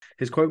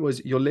His quote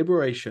was, "Your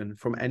liberation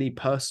from any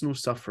personal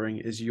suffering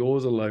is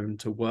yours alone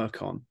to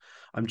work on.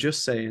 I'm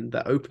just saying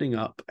that opening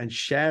up and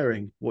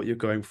sharing what you're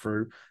going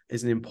through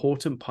is an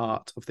important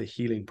part of the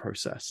healing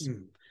process."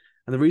 And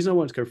the reason I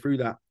want to go through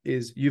that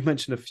is you've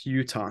mentioned a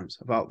few times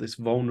about this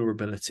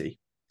vulnerability.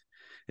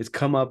 It's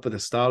come up at the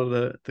start of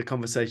the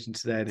conversation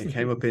today, and it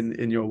came up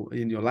in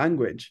your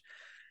language.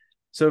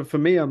 So for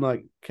me, I'm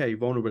like, okay,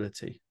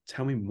 vulnerability.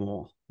 Tell me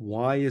more.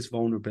 Why is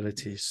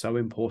vulnerability so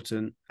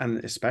important, and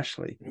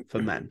especially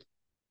for men?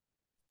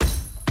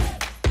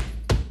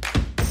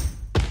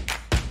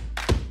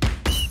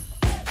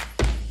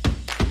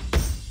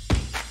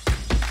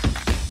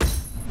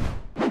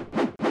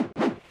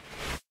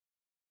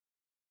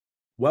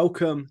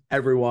 Welcome,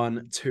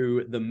 everyone,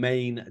 to The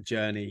Main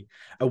Journey,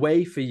 a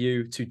way for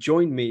you to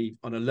join me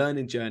on a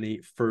learning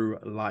journey through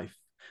life.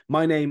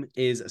 My name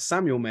is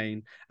Samuel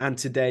Main, and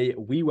today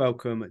we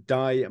welcome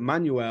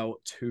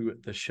Manuel to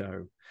the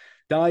show.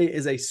 Di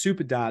is a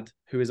super dad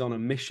who is on a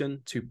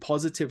mission to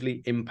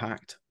positively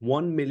impact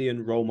 1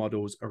 million role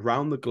models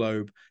around the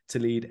globe to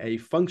lead a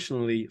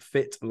functionally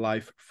fit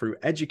life through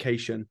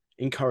education,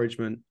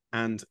 encouragement,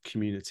 and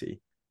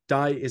community.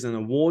 Di is an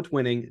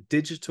award-winning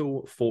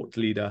digital thought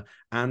leader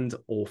and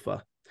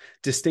author,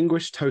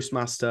 distinguished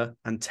Toastmaster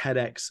and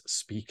TEDx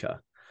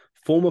speaker,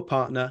 former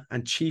partner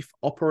and chief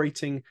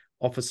operating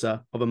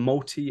officer of a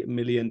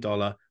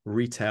multi-million-dollar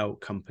retail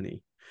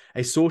company,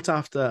 a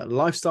sought-after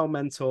lifestyle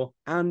mentor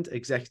and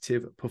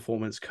executive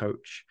performance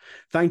coach.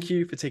 Thank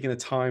you for taking the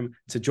time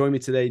to join me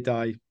today,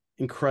 Di.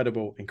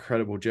 Incredible,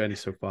 incredible journey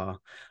so far.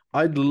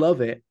 I'd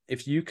love it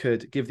if you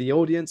could give the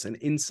audience an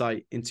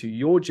insight into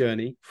your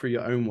journey through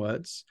your own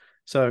words.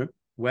 So,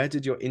 where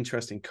did your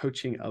interest in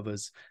coaching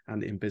others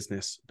and in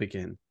business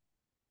begin?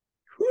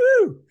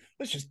 Woo!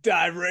 Let's just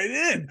dive right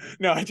in.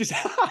 No,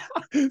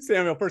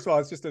 Samuel, first of all,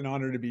 it's just an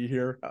honor to be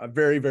here.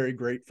 Very, very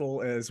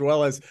grateful, as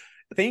well as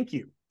thank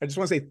you. I just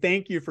want to say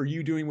thank you for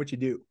you doing what you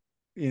do,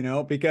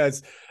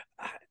 because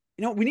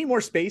we need more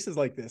spaces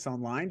like this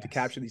online to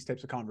capture these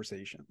types of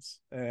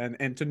conversations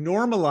and to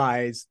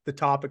normalize the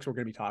topics we're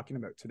going to be talking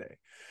about today.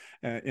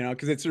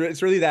 Because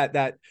it's really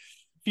that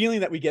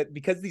feeling that we get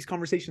because these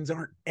conversations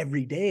aren't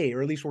every day,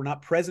 or at least we're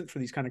not present for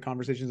these kind of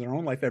conversations in our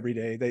own life every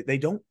day.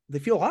 They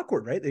feel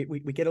awkward, right? We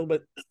get a little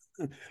bit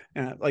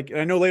like,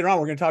 I know later on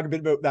we're going to talk a bit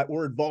about that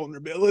word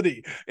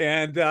vulnerability,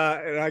 and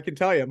I can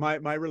tell you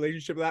my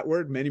relationship with that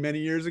word many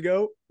years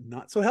ago,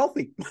 not so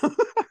healthy.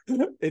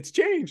 It's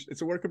changed.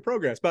 It's a work in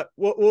progress, but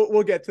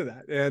we'll get to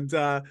that. And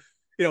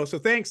so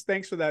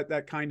thanks for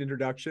that kind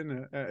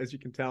introduction. As you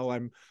can tell,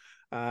 I'm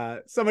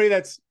somebody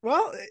that's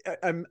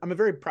I'm a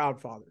very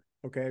proud father.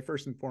 Okay,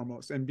 first and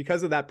foremost. And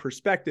because of that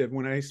perspective,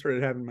 when I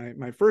started having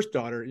my first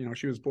daughter,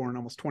 she was born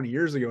almost 20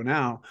 years ago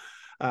now.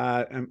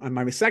 And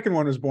my second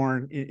one was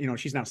born,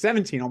 she's now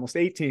 17, almost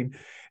 18.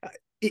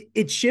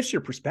 It shifts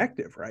your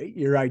perspective, right?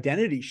 Your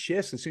identity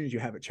shifts as soon as you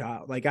have a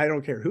child. Like, I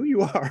don't care who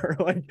you are,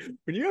 like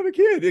when you have a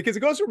kid, because it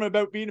goes from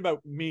being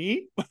about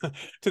me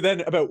to then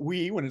about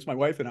we, when it's my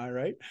wife and I,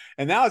 right?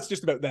 And now it's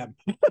just about them.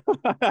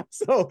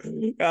 So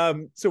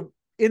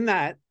in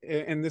that,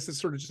 and this is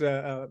sort of just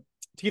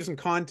to give some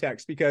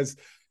context, because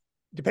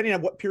depending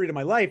on what period of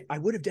my life, I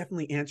would have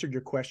definitely answered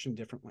your question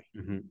differently.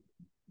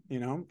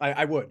 Mm-hmm.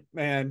 I would.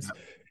 And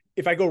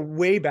if I go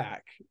way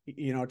back,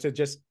 to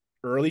just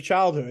early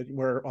childhood,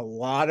 where a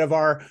lot of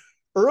our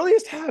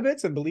earliest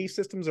habits and belief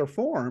systems are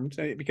formed,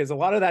 because a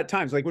lot of that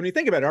times, like when you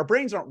think about it, our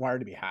brains aren't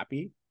wired to be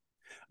happy,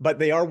 but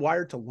they are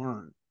wired to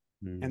learn.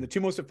 And the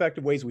two most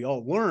effective ways we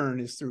all learn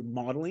is through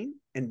modeling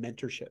and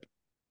mentorship.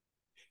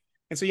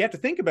 And so you have to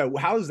think about,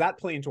 how does that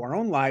play into our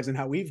own lives and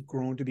how we've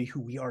grown to be who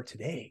we are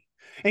today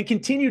and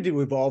continue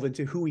to evolve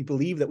into who we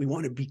believe that we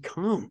want to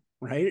become,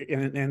 right?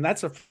 And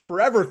that's a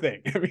forever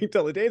thing. I mean,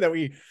 till the day that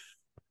we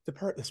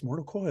depart this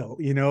mortal coil,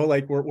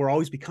 like we're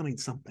always becoming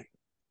something.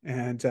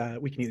 And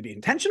we can either be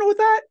intentional with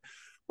that,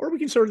 or we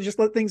can sort of just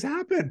let things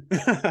happen,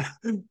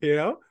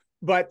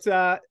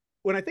 But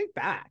when I think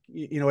back,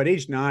 at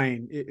age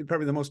 9,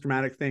 probably the most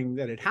dramatic thing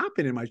that had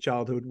happened in my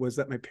childhood was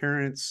that my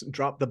parents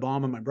dropped the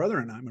bomb on my brother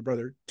and I. My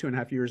brother,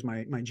 2.5 years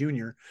my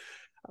junior,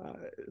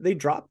 they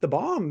dropped the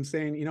bomb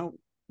saying,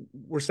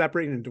 we're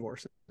separating and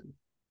divorcing.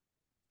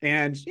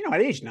 And,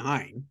 at age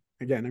 9,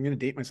 again, I'm going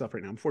to date myself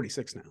right now. I'm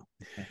 46 now.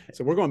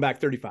 So we're going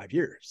back 35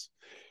 years.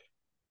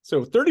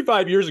 So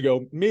 35 years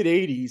ago, mid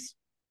 80s,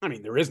 I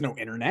mean, there is no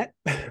internet,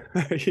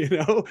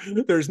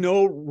 there's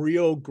no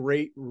real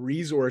great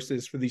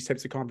resources for these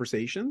types of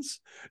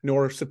conversations,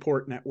 nor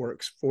support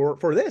networks for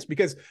this,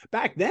 because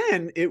back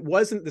then it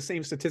wasn't the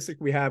same statistic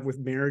we have with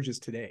marriages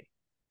today.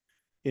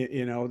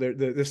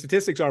 The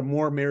statistics are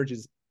more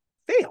marriages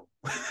fail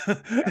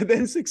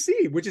than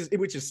succeed, which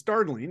is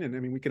startling. And I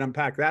mean, we can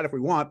unpack that if we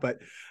want, but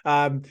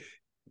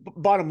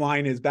bottom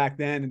line is, back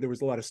then there was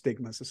a lot of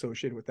stigmas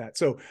associated with that.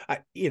 So I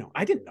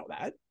didn't know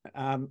that.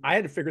 I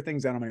had to figure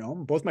things out on my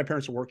own. Both my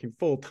parents were working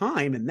full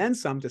time and then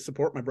some to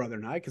support my brother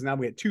and I, because now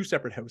we had 2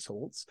 separate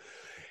households.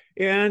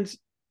 And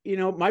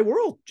my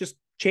world just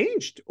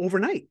changed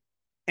overnight.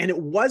 And it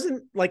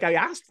wasn't like I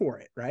asked for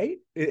it, right?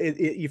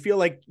 You feel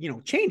like,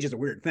 change is a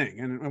weird thing.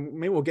 And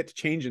maybe we'll get to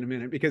change in a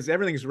minute, because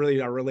everything's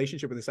really our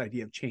relationship with this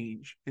idea of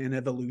change and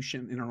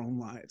evolution in our own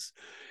lives.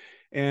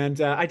 And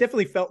I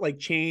definitely felt like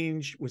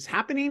change was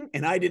happening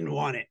and I didn't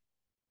want it.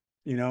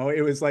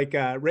 It was like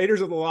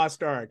Raiders of the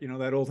Lost Ark,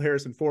 that old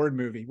Harrison Ford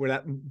movie where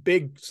that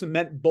big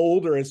cement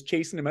boulder is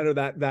chasing him out of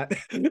that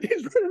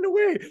he's running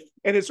away.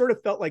 And it sort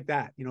of felt like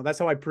that. That's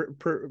how I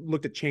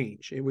looked at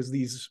change. It was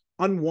these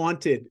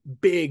unwanted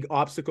big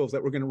obstacles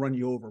that were going to run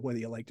you over, whether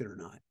you liked it or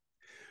not.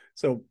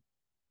 So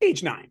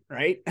age 9,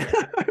 right?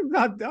 I'm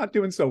not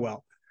doing so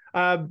well.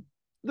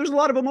 There's a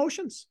lot of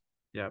emotions.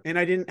 Yeah. And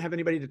I didn't have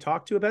anybody to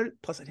talk to about it.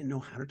 Plus, I didn't know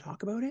how to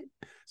talk about it.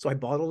 So I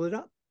bottled it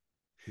up.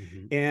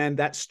 Mm-hmm. And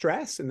that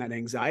stress and that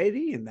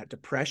anxiety and that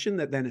depression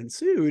that then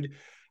ensued,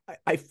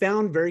 I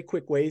found very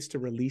quick ways to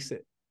release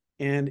it.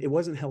 And it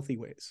wasn't healthy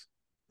ways.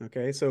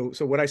 Okay. So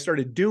what I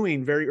started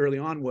doing very early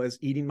on was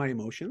eating my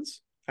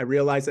emotions. I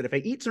realized that if I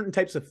eat certain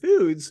types of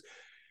foods,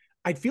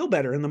 I'd feel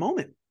better in the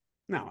moment.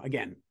 Now,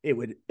 again, it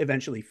would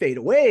eventually fade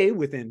away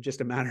within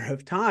just a matter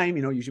of time,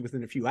 usually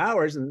within a few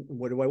hours. And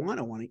what do I want?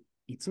 I want to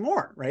eat some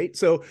more, right?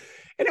 So,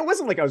 and it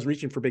wasn't like I was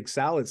reaching for big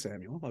salad,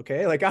 Samuel.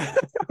 Okay, like I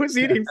was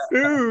eating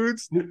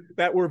foods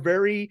that were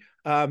very,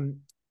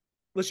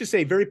 let's just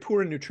say, very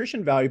poor in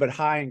nutrition value, but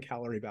high in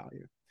calorie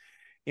value.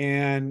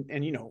 And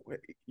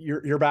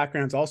your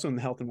background's also in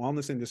the health and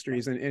wellness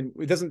industries, and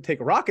it doesn't take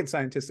a rocket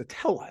scientist to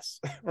tell us,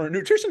 or a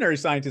nutritionary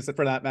scientist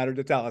for that matter,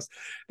 to tell us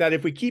that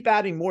if we keep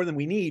adding more than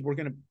we need, we're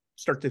going to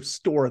start to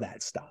store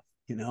that stuff,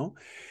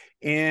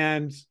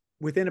 and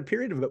within a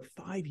period of about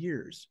 5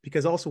 years,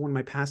 because also one of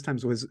my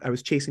pastimes was I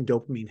was chasing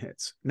dopamine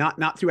hits,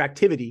 not through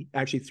activity,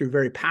 actually through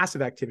very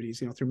passive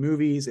activities, through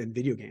movies and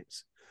video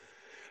games.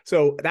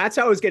 So that's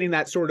how I was getting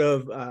that sort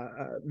of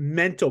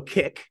mental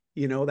kick,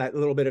 that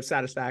little bit of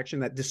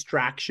satisfaction, that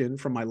distraction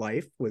from my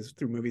life was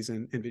through movies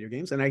and video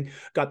games. And I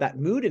got that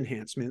mood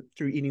enhancement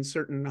through eating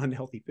certain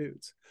unhealthy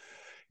foods.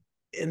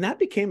 And that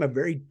became a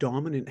very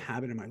dominant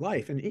habit in my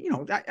life. And,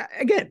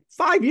 again,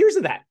 5 years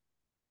of that,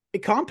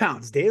 it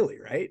compounds daily,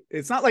 right?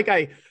 It's not like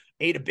I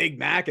ate a Big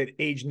Mac at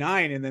age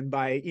 9 and then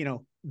by,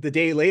 the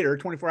day later,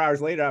 24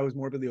 hours later, I was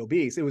morbidly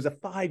obese. It was a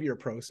 5-year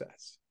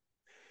process.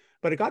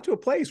 But it got to a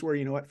place where,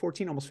 at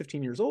 14, almost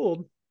 15 years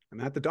old,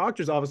 I'm at the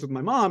doctor's office with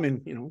my mom,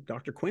 and,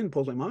 Dr. Quinn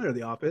pulls my mom out of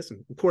the office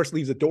and, of course,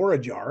 leaves the door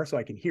ajar so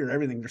I can hear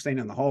everything they're saying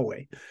in the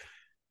hallway.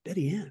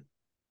 Betty Ann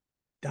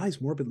dies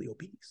morbidly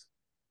obese.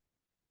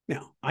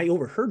 Now, I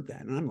overheard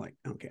that, and I'm like,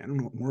 okay, I don't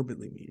know what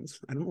morbidly means.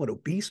 I don't know what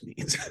obese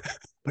means,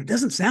 but it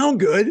doesn't sound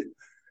good.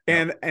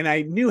 And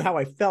I knew how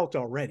I felt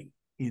already.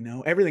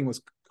 Everything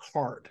was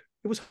hard.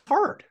 It was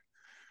hard.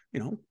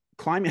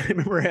 Climbing. I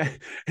remember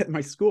at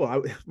my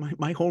school,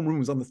 my homeroom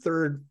was on the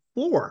 3rd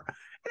floor.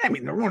 And I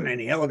mean, there weren't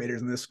any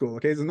elevators in this school.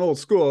 Okay, it's an old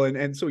school,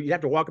 and so you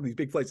have to walk up these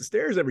big flights of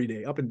stairs every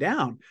day, up and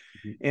down.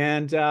 Mm-hmm.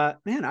 And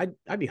man,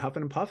 I'd be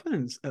huffing and puffing,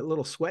 and a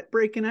little sweat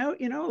breaking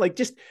out. Like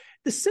just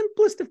the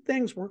simplest of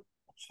things were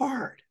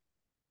hard.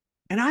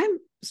 And I'm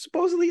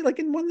supposedly like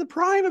in one of the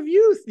prime of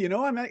youth.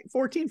 I'm at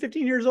 14,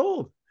 15 years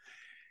old.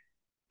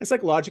 And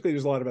psychologically,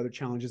 there's a lot of other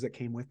challenges that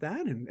came with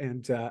that.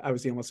 And I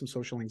was dealing with some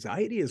social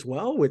anxiety as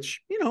well,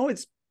 which,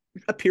 it's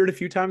appeared a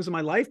few times in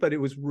my life, but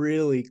it was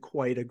really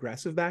quite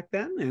aggressive back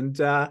then. And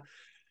I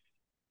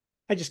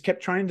just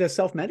kept trying to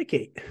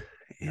self-medicate.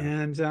 Yeah.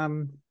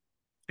 And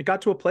it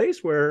got to a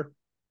place where,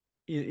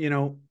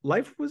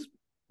 life was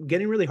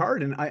getting really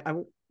hard. And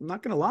I'm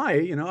not going to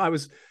lie,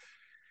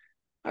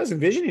 I was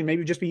envisioning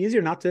maybe just be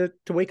easier not to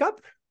wake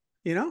up,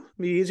 be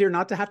easier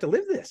not to have to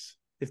live this.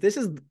 If this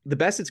is the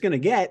best it's going to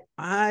get,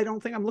 I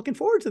don't think I'm looking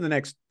forward to the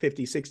next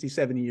 50, 60,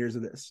 70 years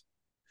of this.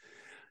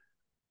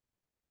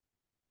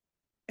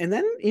 And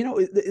then,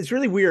 it's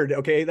really weird.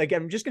 Okay. Like,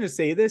 I'm just going to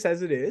say this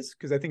as it is,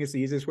 because I think it's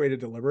the easiest way to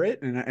deliver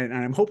it. And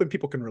I'm hoping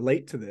people can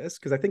relate to this,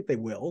 because I think they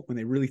will when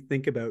they really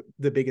think about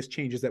the biggest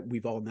changes that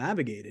we've all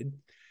navigated.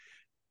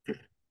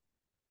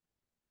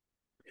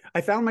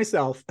 I found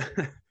myself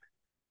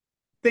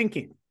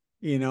thinking,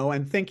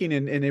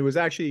 and it was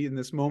actually in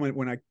this moment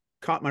when I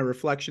caught my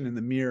reflection in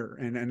the mirror.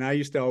 And I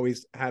used to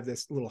always have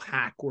this little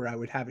hack where I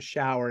would have a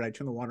shower and I'd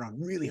turn the water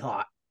on really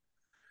hot,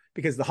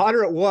 because the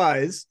hotter it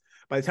was,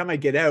 by the time I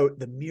get out,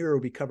 the mirror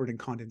would be covered in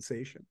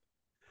condensation.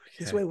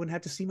 Okay. This way I wouldn't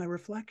have to see my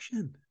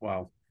reflection.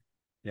 Wow.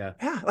 Yeah.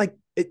 Yeah. Like,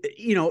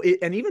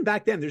 and even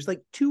back then there's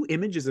like 2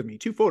 images of me,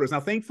 2 photos. Now,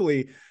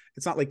 thankfully,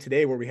 it's not like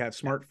today where we have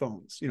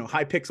smartphones,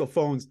 high pixel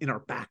phones in our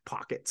back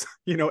pockets.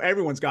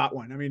 Everyone's got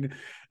one. I mean,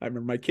 I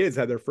remember my kids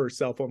had their first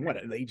cell phone,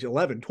 at age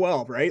 11,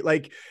 12, right?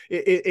 Like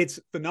it's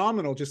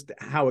phenomenal just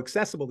how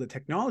accessible the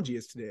technology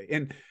is today.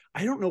 And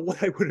I don't know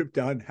what I would have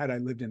done had I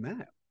lived in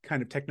that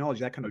kind of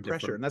technology, that kind of pressure.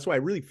 Different. And that's why I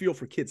really feel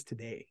for kids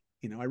today.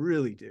 I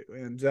really do.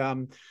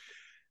 And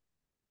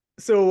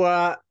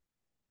so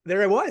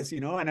there I was,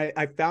 and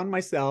I found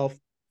myself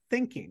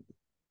thinking,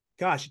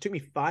 gosh, it took me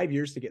 5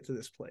 years to get to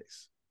this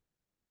place.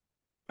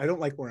 I don't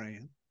like where I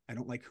am. I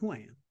don't like who I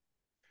am.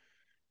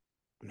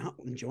 I'm not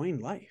enjoying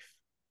life.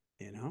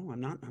 I'm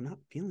not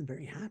feeling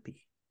very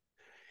happy.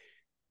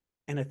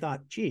 And I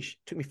thought, geez, it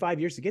took me 5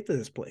 years to get to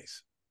this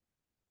place.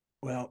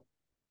 Well,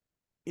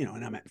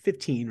 and I'm at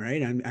 15,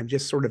 right? I'm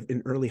just sort of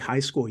in early high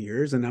school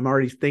years, and I'm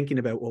already thinking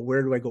about, well,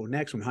 where do I go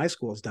next when high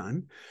school is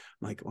done?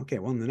 I'm like, okay,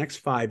 well, in the next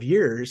 5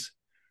 years,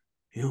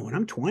 when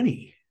I'm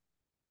 20,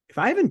 if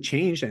I haven't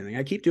changed anything,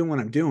 I keep doing what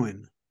I'm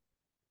doing,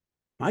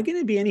 am I going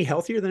to be any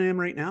healthier than I am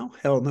right now?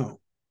 Hell no.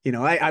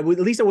 I would,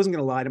 at least I wasn't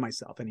going to lie to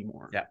myself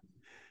anymore. Yeah.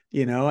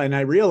 And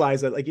I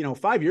realized that,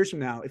 5 years from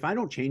now, if I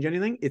don't change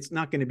anything, it's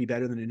not going to be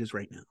better than it is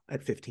right now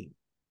at 15.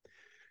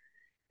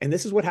 And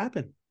this is what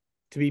happened.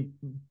 To be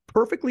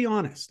perfectly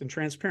honest and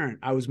transparent,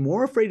 I was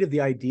more afraid of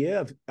the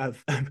idea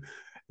of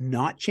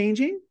not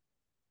changing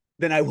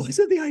than I was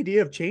of the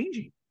idea of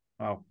changing.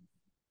 Wow.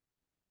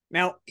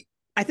 Now,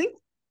 I think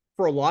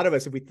for a lot of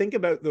us, if we think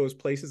about those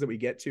places that we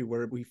get to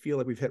where we feel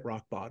like we've hit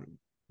rock bottom,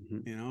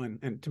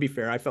 and to be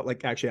fair, I felt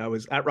like actually I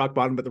was at rock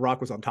bottom, but the rock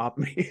was on top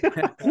of me,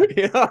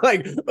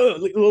 like a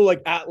little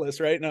like Atlas,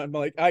 right? And I'm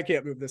like, I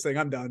can't move this thing,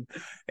 I'm done,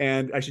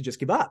 and I should just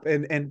give up.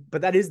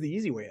 But that is the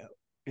easy way out.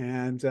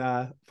 And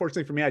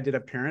fortunately for me, I did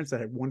have parents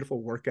that had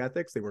wonderful work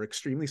ethics. They were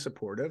extremely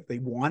supportive. They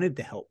wanted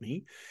to help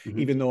me,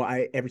 even though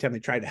every time they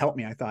tried to help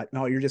me, I thought,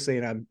 no, you're just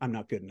saying I'm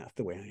not good enough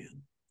the way I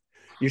am.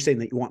 You're saying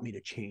that you want me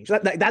to change.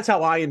 That's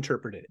how I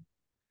interpreted it.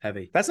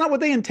 Heavy. That's not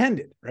what they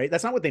intended, right?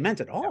 That's not what they meant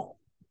at all.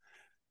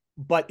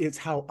 But it's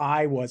how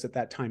I was at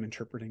that time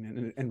interpreting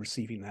it and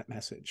receiving that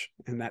message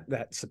and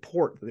that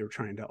support that they were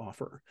trying to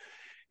offer.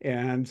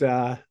 And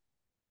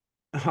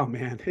oh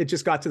man, it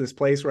just got to this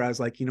place where I was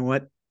like, you know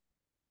what?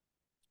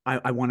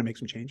 I want to make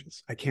some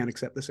changes. I can't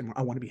accept this anymore.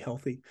 I want to be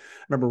healthy.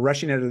 I remember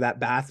rushing out of that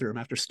bathroom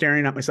after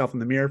staring at myself in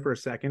the mirror for a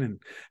second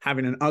and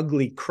having an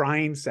ugly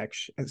crying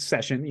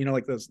session,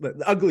 like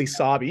the ugly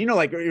sobbing,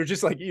 like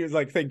you're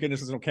like, thank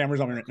goodness there's no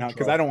cameras on me right now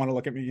because I don't want to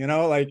look at me,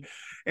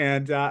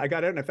 and I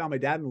got out and I found my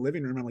dad in the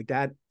living room. I'm like,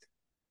 Dad,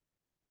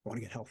 I want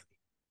to get healthy.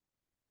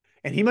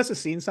 And he must have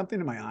seen something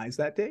in my eyes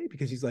that day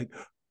because he's like,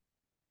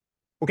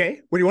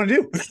 okay, what do you want to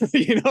do?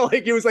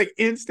 It was like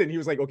instant. He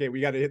was like, okay, we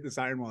got to hit this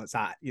iron while it's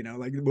hot,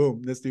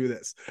 boom, let's do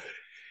this.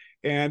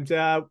 And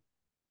I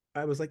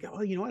was like,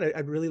 oh, you know what?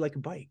 I'd really like a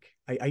bike.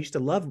 I used to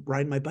love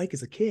riding my bike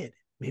as a kid.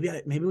 Maybe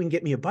we can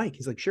get me a bike.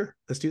 He's like, sure,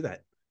 let's do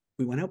that.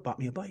 We went out, bought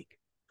me a bike.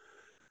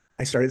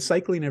 I started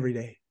cycling every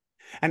day.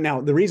 And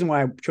now the reason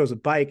why I chose a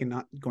bike and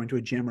not going to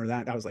a gym or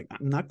that, I was like,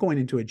 I'm not going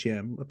into a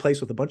gym, a place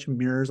with a bunch of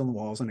mirrors on the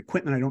walls and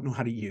equipment I don't know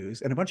how to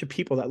use, and a bunch of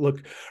people that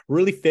look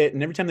really fit.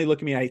 And every time they look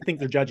at me, I think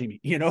they're judging me,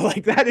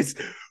 that is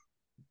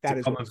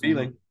a common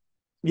feeling.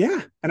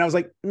 Yeah. And I was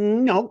like,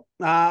 no,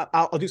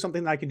 I'll do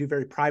something that I can do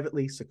very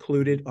privately,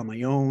 secluded on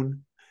my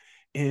own.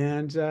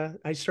 And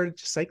I started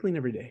just cycling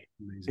every day.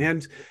 Amazing.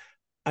 And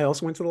I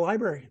also went to the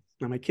library.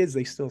 Now my kids,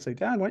 they still say,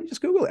 Dad, why don't you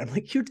just Google it? I'm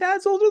like, your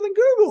dad's older than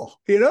Google,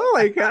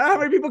 how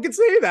many people can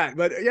say that?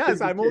 But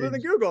yes, I'm older than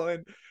Google.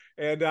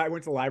 And I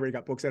went to the library,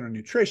 got books out on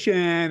nutrition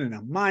and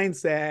on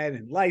mindset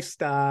and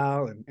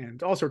lifestyle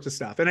and all sorts of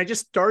stuff. And I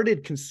just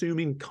started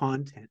consuming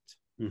content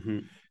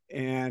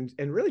and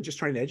really just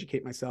trying to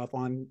educate myself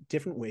on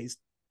different ways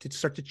to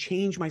start to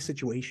change my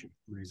situation.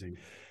 Amazing.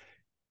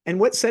 And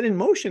what set in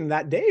motion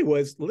that day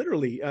was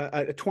literally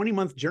a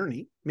 20-month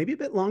journey, maybe a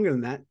bit longer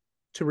than that,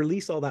 to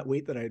release all that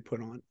weight that I had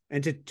put on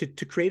and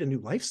to create a new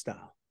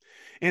lifestyle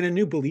and a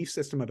new belief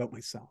system about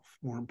myself,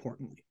 more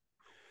importantly.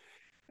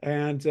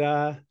 And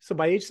so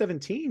by age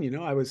 17,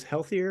 I was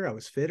healthier, I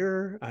was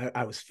fitter,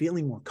 I was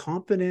feeling more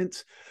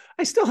confident.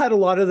 I still had a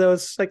lot of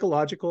those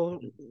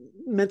psychological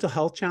mental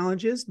health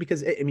challenges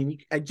because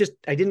I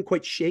didn't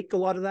quite shake a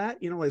lot of that,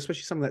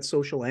 especially some of that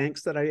social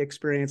angst that I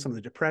experienced, some of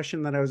the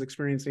depression that I was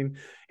experiencing.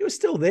 It was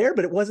still there,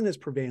 but it wasn't as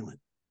prevalent.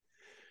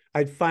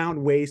 I'd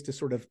found ways to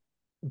sort of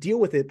deal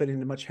with it, but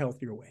in a much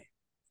healthier way.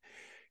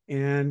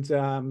 And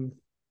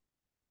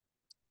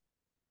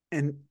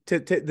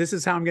this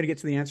is how I'm going to get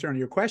to the answer on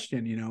your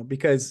question,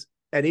 because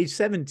at age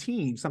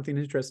 17, something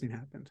interesting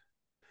happened.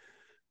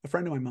 A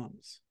friend of my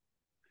mom's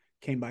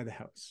came by the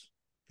house.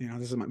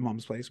 This is my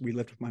mom's place. We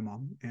lived with my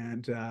mom,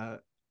 and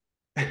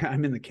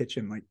I'm in the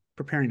kitchen, like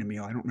preparing a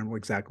meal. I don't remember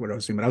exactly what I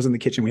was doing, but I was in the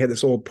kitchen. We had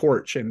this old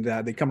porch, and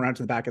they come around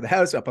to the back of the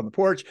house, up on the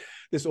porch,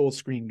 this old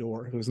screen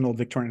door. It was an old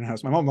Victorian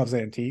house. My mom loves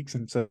antiques,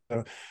 and so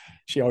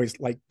she always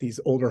liked these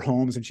older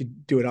homes, and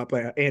she'd do it up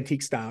like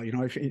antique style. You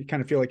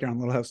kind of feel like you're on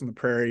Little House on the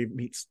Prairie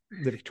meets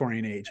the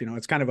Victorian age.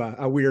 It's kind of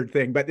a weird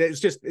thing, but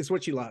it's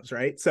what she loves,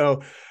 right?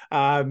 So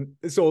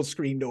this old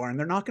screen door, and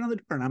they're knocking on the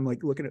door, and I'm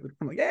like looking at it.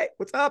 I'm like, hey,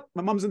 what's up?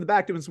 My mom's in the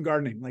back doing some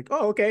gardening. I'm like,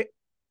 oh, okay.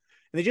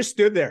 And they just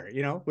stood there,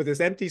 with this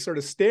empty sort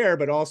of stare,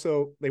 but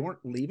also they weren't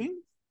leaving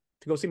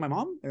to go see my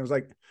mom. And it was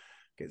like,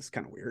 okay, this is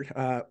kind of weird.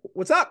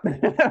 What's up?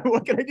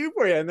 What can I do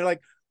for you? And they're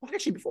like, well,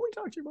 actually, before we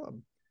talk to your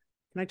mom,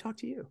 can I talk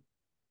to you?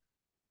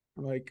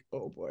 I'm like,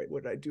 oh boy,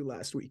 what did I do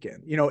last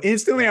weekend?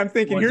 Instantly I'm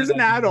thinking, here's an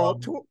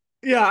adult.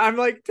 Yeah, I'm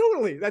like,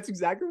 totally. That's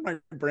exactly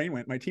where my brain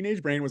went. My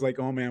teenage brain was like,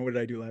 oh man, what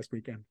did I do last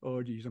weekend?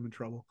 Oh geez, I'm in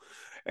trouble.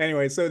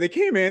 Anyway, so they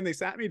came in, they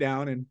sat me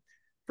down, and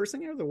first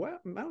thing out of the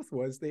mouth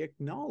was they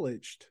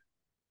acknowledged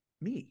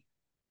me.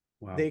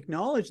 Wow. They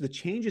acknowledged the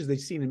changes they've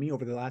seen in me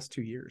over the last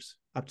 2 years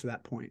up to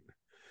that point.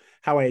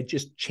 how I had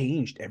just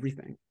changed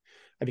everything.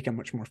 I become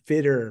much more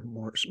fitter,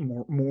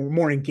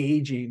 more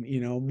engaging,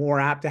 more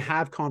apt to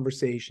have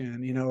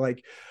conversation,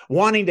 like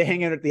wanting to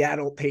hang out at the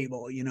adult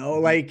table,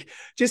 like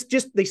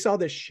just they saw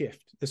this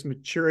shift, this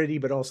maturity,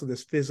 but also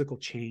this physical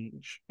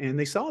change. And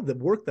they saw the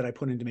work that I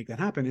put in to make that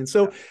happen. And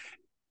so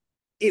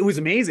it was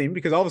amazing,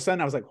 because all of a sudden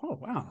I was like, oh,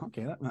 wow,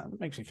 okay, that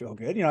makes me feel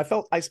good. I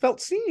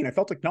felt seen, I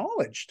felt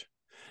acknowledged.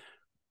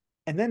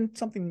 And then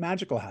something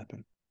magical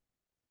happened.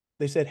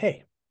 They said,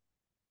 hey,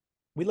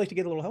 we'd like to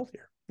get a little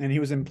healthier. And he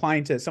was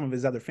implying to some of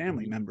his other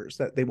family members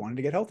that they wanted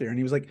to get healthier. And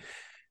he was like,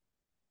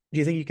 do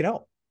you think you could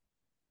help?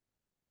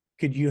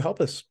 Could you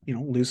help us,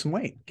 lose some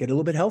weight, get a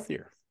little bit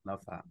healthier? Love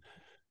that.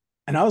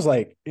 And I was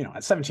like,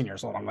 at 17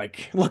 years old, I'm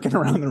like looking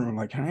around the room,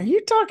 like, are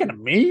you talking to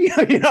me?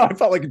 I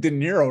felt like a De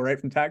Niro,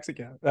 right, from Taxi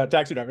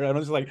Driver. I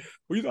was like,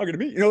 were you talking to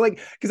me?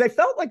 Because I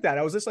felt like that.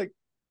 I was just like,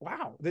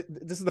 wow,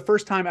 this is the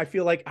first time I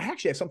feel like I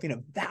actually have something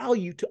of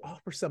value to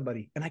offer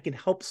somebody, and I can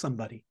help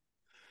somebody.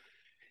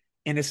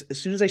 And as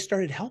soon as I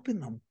started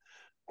helping them,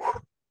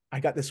 I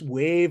got this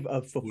wave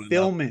of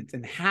fulfillment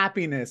and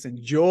happiness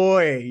and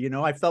joy.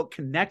 I felt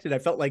connected. I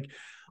felt like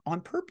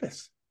on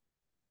purpose.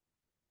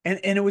 And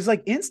it was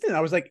like instant.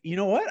 I was like, you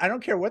know what? I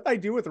don't care what I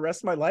do with the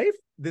rest of my life.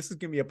 This is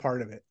going to be a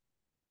part of it.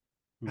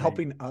 Right.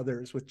 Helping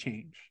others with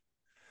change,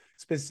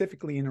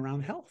 specifically in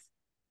around health.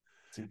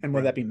 And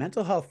whether that be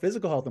mental health,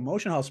 physical health,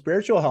 emotional health,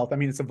 spiritual health. I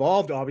mean, it's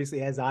evolved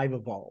obviously as I've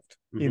evolved,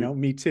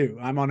 me too.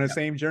 I'm on the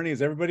same journey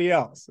as everybody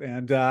else.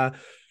 And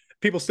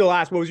people still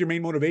ask, what was your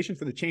main motivation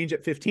for the change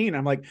at 15?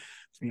 I'm like,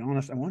 to be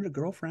honest, I wanted a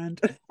girlfriend.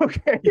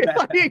 Okay.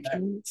 Like,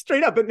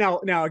 straight up. But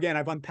now again,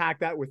 I've unpacked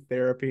that with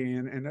therapy,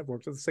 and I've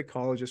worked with a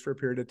psychologist for a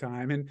period of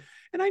time. And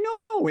I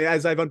know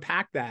as I've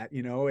unpacked that,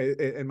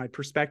 and my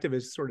perspective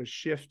has sort of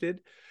shifted,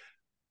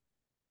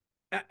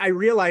 I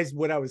realized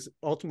what I was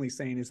ultimately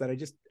saying is that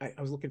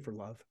I was looking for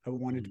love. I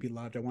wanted to be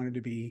loved. I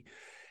wanted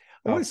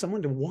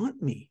someone to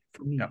want me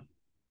for me. Yeah.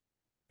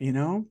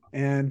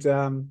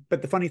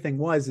 But the funny thing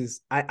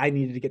is I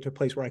needed to get to a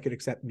place where I could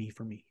accept me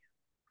for me.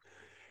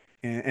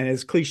 And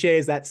as cliche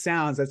as that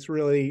sounds, that's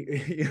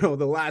really,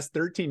 the last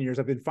 13 years,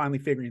 I've been finally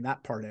figuring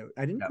that part out.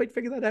 I didn't quite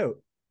figure that out,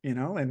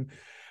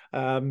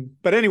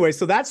 but anyway,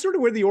 so that's sort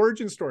of where the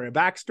origin story, a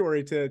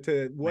backstory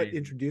to what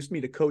introduced me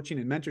to coaching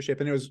and mentorship.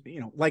 And it was,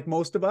 like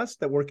most of us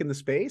that work in the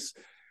space,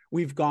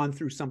 we've gone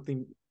through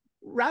something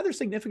rather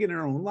significant in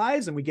our own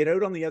lives, and we get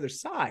out on the other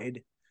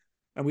side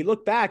and we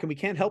look back and we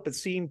can't help but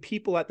seeing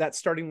people at that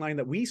starting line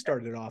that we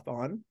started off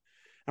on.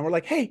 And we're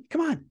like, hey,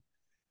 come on.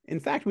 In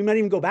fact, we might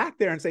even go back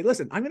there and say,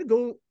 listen, I'm going to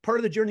go part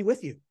of the journey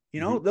with you.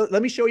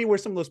 Let me show you where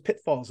some of those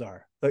pitfalls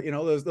are,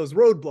 those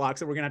roadblocks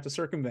that we're going to have to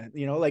circumvent,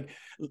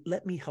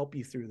 let me help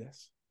you through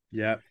this.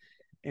 Yeah.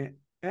 And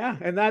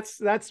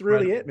that's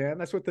really it, man.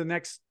 That's what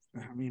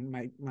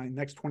my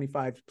next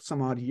 25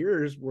 some odd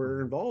years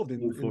were involved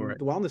in the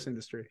wellness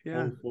industry.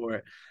 Yeah. All for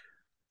it.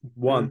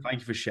 Thank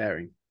you for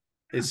sharing.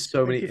 It's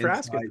so many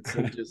insights,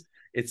 and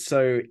it's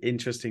so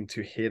interesting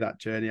to hear that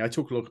journey. I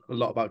talk a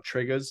lot about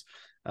triggers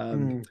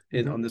on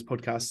this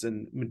podcast,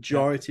 and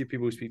majority of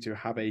people we speak to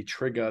have a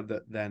trigger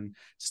that then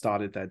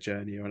started their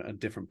journey on a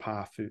different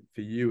path.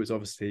 For you is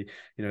obviously,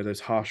 those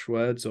harsh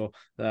words, or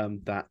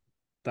that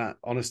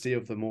honesty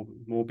of the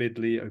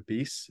morbidly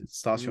obese. It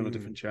starts you on a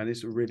different journey.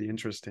 So really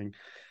interesting.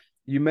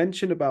 You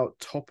mentioned about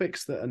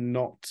topics that are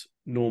not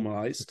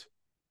normalized.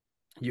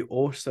 You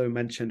also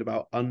mentioned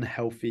about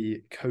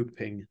unhealthy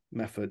coping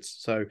methods.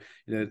 So,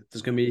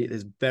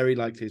 there's very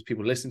likely as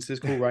people listening to this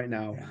call right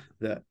now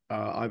that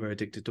are either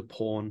addicted to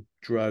porn,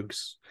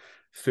 drugs,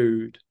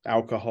 food,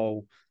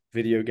 alcohol,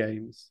 video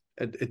games,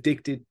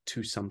 addicted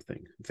to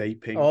something,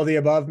 vaping. All the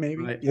above,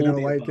 maybe, right?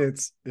 Above.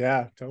 It's,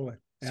 totally.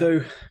 Yeah.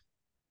 So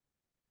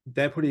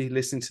they're probably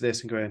listening to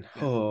this and going,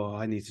 oh,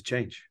 I need to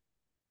change.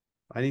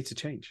 I need to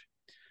change.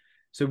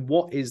 So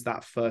what is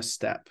that first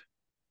step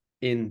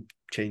in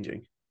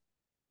changing?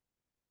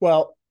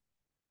 Well,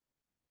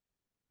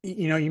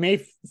 you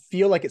may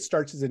feel like it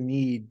starts as a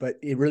need, but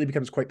it really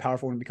becomes quite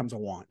powerful when it becomes a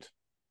want.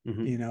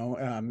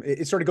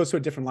 It sort of goes to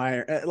a different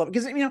layer,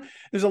 because,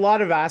 there's a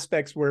lot of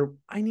aspects where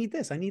I need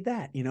this, I need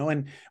that,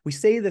 and we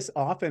say this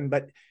often,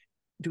 but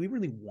do we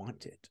really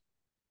want it?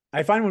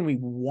 I find when we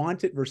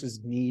want it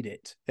versus need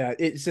it,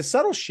 it's a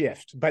subtle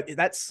shift, but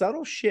that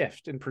subtle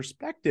shift in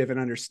perspective and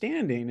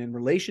understanding and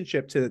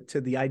relationship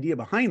to the idea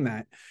behind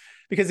that.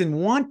 Because in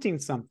wanting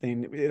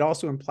something, it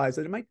also implies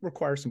that it might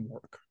require some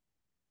work.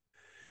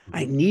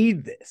 I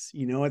need this,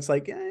 it's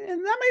like, and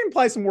that might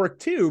imply some work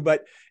too.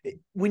 But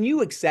when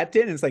you accept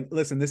it and it's like,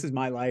 listen, this is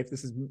my life.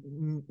 This is,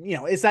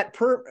 it's that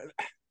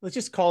let's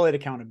just call it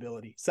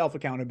accountability,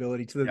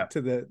 self-accountability to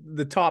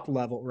the top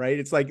level, right?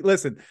 It's like,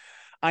 listen,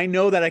 I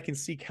know that I can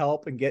seek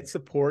help and get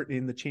support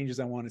in the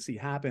changes I want to see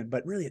happen.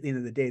 But really at the end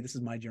of the day, this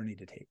is my journey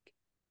to take.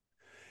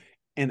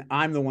 And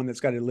I'm the one that's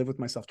got to live with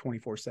myself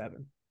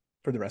 24/7.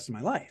 For the rest of my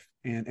life.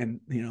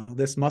 And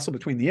this muscle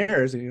between the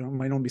ears,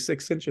 might only be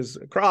 6 inches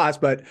across,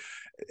 but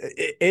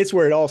it's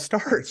where it all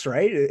starts,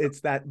 right?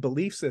 It's that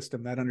belief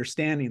system, that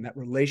understanding, that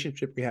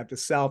relationship we have to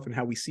self and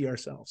how we see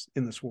ourselves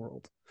in this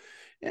world.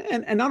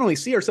 and not only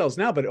see ourselves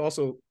now, but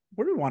also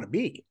where do we want to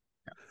be?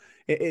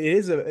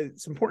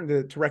 It's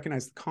important to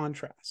recognize the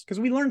contrast, because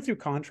we learn through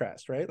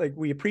contrast, right? Like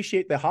we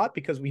appreciate the hot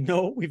because we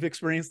know we've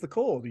experienced the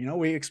cold.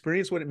 We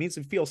experience what it means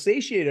to feel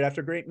satiated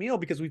after a great meal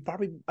because we've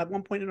probably at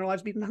one point in our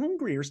lives been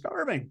hungry or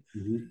starving.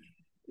 Mm-hmm.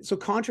 So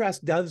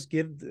contrast does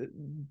give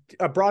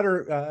a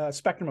broader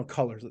spectrum of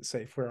colors, let's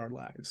say, for our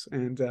lives,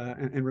 and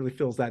really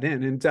fills that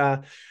in.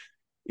 And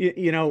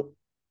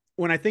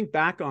when I think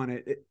back on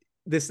it,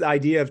 this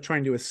idea of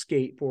trying to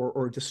escape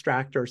or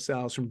distract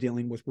ourselves from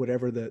dealing with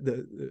whatever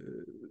the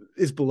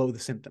is below the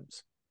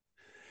symptoms.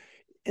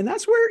 And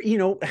that's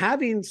where,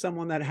 having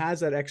someone that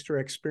has that extra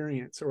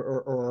experience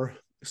or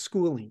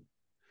schooling,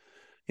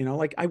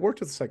 like I worked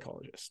with a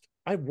psychologist,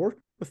 I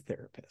worked with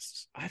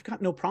therapists. I've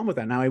got no problem with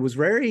that. Now, I was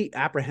very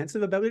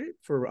apprehensive about it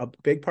for a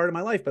big part of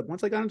my life, but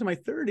once I got into my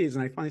 30s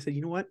and I finally said,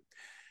 you know what,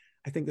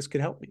 I think this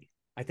could help me.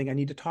 I think I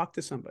need to talk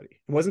to somebody.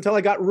 It wasn't until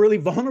I got really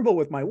vulnerable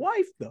with my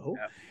wife, though,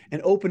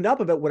 and opened up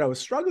about what I was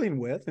struggling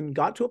with and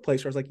got to a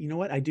place where I was like, you know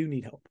what, I do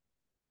need help.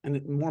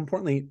 And more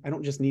importantly, I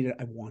don't just need it,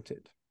 I want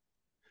it.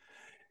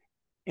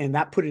 And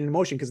that put it in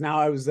motion, because now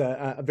I was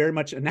a very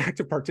much an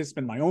active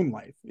participant in my own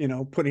life,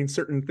 putting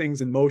certain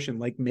things in motion,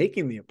 like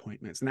making the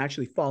appointments and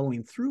actually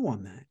following through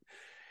on that.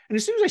 And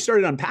as soon as I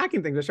started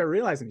unpacking things, I started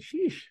realizing,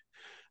 sheesh,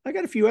 I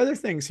got a few other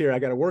things here I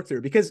got to work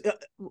through. Because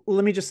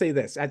let me just say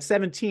this, at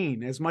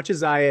 17, as much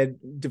as I had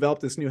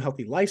developed this new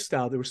healthy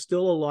lifestyle, there was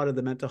still a lot of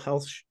the mental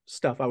health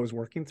stuff I was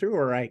working through,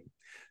 or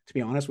to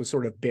be honest, was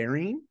sort of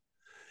burying.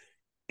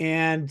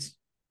 And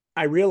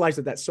I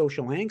realized that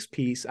social angst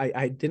piece,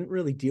 I didn't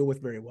really deal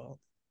with very well.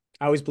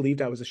 I always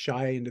believed I was a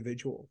shy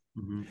individual.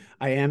 Mm-hmm.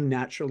 I am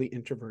naturally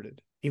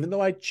introverted, even though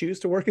I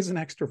choose to work as an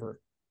extrovert.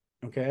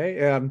 Okay.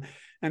 And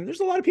there's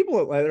a lot of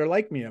people that are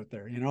like me out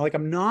there, like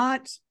I'm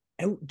not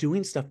out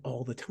doing stuff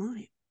all the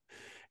time.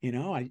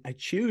 I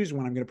choose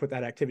when I'm going to put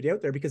that activity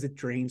out there because it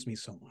drains me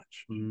so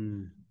much.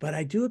 But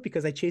I do it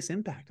because I chase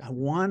impact. I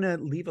want to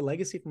leave a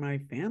legacy for my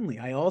family.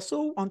 I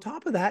also, on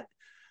top of that,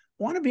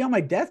 want to be on my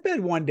deathbed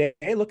one day,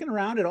 looking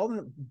around at all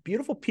the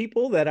beautiful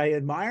people that I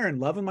admire and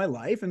love in my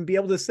life, and be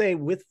able to say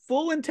with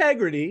full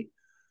integrity,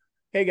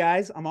 hey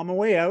guys, I'm on my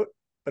way out,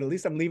 but at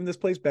least I'm leaving this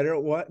place better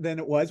than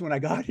it was when I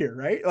got here.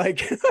 Right.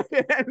 Like,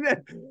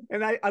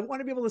 and I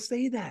want to be able to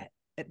say that,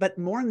 but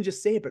more than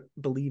just say it, but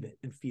believe it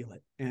and feel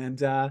it. And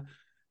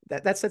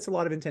that sets a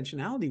lot of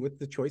intentionality with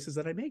the choices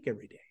that I make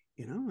every day.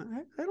 I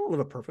don't live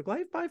a perfect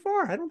life by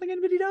far. I don't think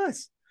anybody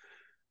does,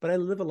 but I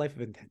live a life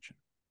of intention.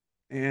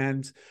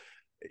 And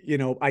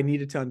I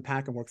needed to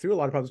unpack and work through a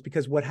lot of problems,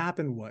 because what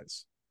happened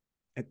was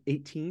at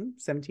 17,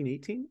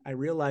 18, I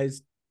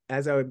realized,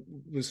 as I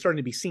was starting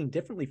to be seen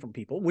differently from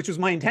people, which was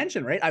my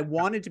intention, right? I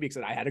wanted to be,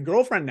 because I had a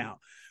girlfriend now.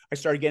 I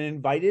started getting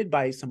invited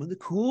by some of the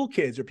cool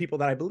kids, or people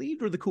that I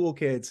believed were the cool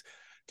kids,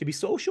 to be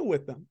social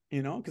with them,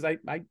 because I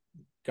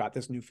got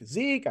this new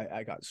physique.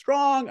 I got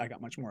strong. I got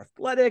much more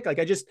athletic.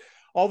 Like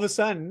all of a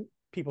sudden,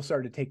 people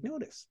started to take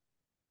notice.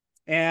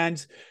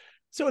 And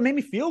so it made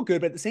me feel good,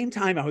 but at the same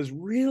time, I was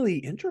really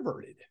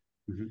introverted.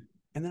 Mm-hmm.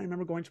 And then I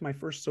remember going to my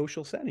first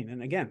social setting.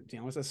 And again,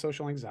 it was a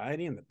social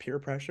anxiety and the peer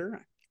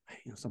pressure.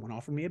 Someone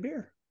offered me a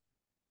beer.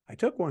 I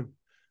took one.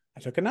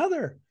 I took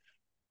another.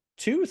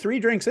 2, 3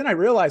 drinks in, I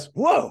realized,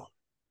 whoa,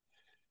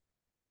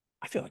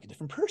 I feel like a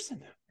different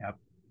person. Yep.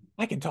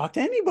 I can talk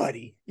to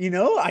anybody,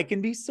 I can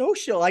be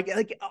social.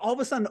 Like all of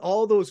a sudden,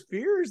 all those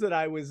fears that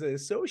I was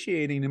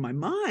associating in my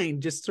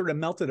mind just sort of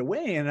melted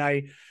away, and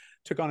I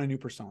took on a new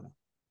persona.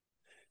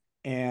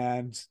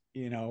 And,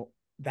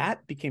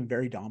 that became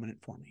very dominant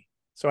for me.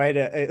 So I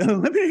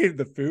eliminated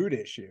the food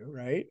issue,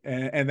 right?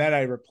 And then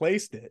I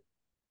replaced it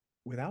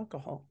with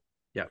alcohol.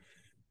 Yeah.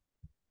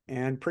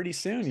 And pretty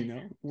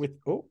soon,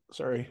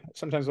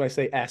 sometimes when I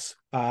say S,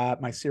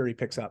 my Siri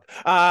picks up.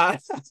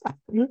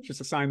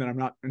 Just a sign that I'm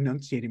not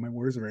enunciating my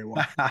words very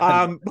well.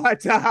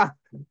 But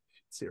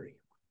Siri.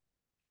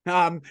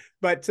 And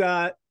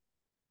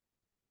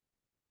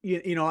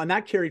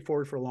that carried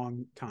forward for a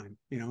long time,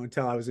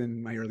 until I was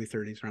in my early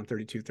 30s, around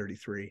 32,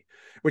 33,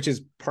 which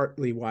is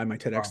partly why my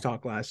TEDx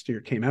talk last year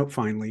came out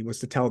finally, was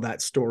to tell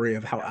that story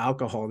of how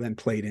alcohol then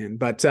played in.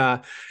 But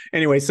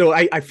anyway, so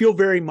I feel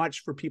very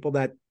much for people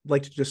that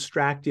like to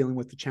distract dealing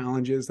with the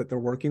challenges that they're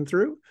working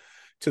through,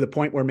 to the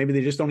point where maybe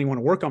they just don't even want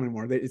to work on them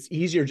anymore. It's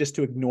easier just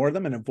to ignore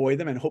them and avoid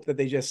them and hope that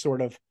they just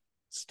sort of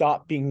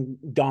stop being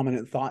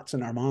dominant thoughts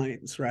in our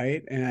minds,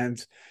 right?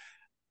 And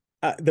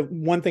the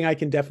one thing I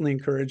can definitely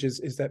encourage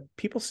is that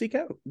people seek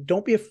out.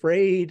 Don't be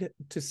afraid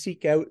to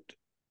seek out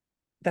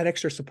that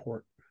extra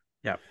support.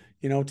 Yeah.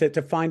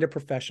 To find a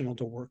professional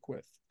to work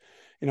with.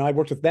 I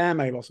worked with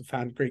them. I've also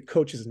found great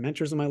coaches and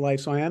mentors in my life.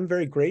 So I am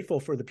very grateful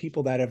for the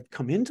people that have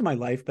come into my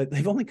life, but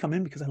they've only come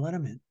in because I let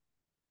them in.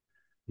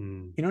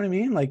 You know what I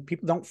mean? Like,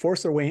 people don't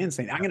force their way in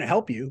saying, I'm going to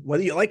help you,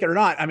 whether you like it or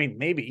not. I mean,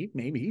 maybe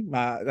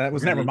that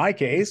was never my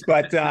case,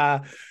 but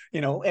I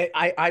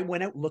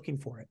went out looking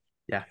for it.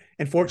 Yeah.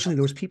 And fortunately,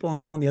 there was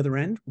people on the other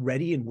end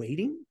ready and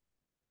waiting,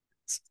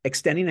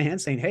 extending a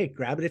hand saying, hey,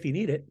 grab it if you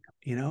need it,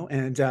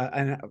 and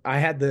I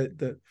had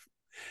the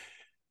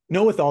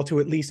know-it-all to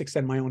at least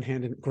extend my own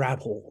hand and grab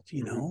hold,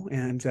 you know?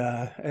 And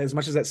as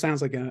much as that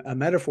sounds like a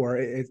metaphor,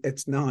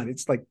 it's not.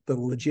 It's like the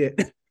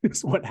legit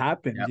is what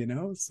happened, Yep. you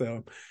know?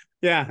 So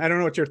yeah, I don't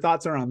know what your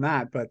thoughts are on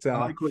that, but I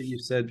like what you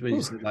said when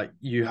you said like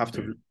you have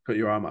to put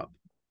your arm up,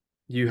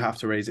 you have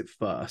to raise it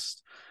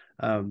first.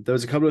 There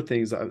was a couple of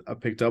things that I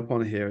picked up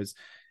on here. Is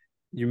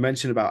you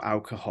mentioned about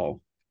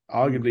alcohol,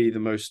 arguably the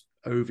most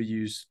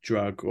overused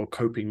drug or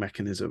coping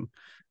mechanism,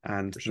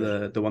 and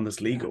the one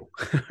that's legal,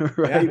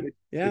 right?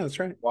 Yeah, that's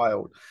right.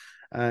 Wild.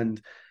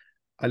 And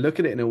I look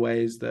at it in a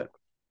way is that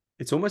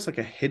it's almost like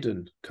a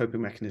hidden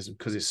coping mechanism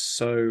because it's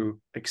so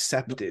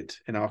accepted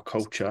in our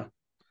culture.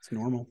 It's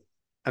normal.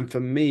 And for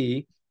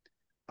me,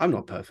 I'm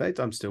not perfect.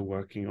 I'm still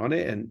working on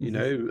it. And, you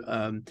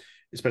know,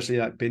 especially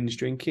like binge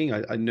drinking,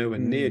 I nowhere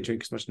near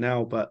drink as much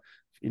now, but,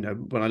 you know,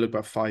 when I look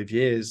back 5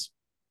 years,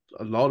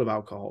 a lot of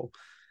alcohol.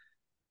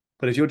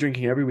 But if you're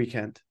drinking every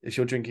weekend, if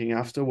you're drinking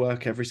after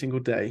work every single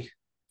day,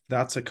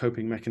 that's a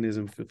coping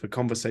mechanism for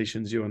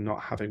conversations you are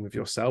not having with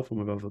yourself and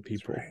with other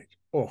people. Right.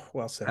 Oh,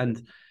 well said.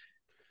 And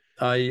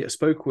I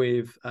spoke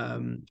with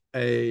another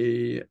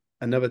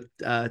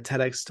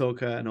TEDx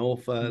talker, an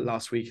author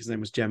last week. His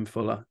name was Jem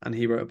Fuller, and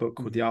he wrote a book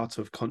called The Art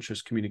of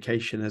Conscious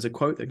Communication. There's a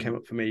quote that came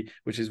up for me,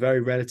 which is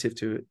very relative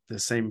to the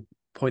same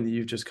point that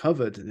you've just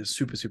covered, and it's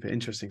super, super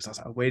interesting. So I was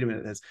like, oh, wait a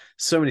minute, there's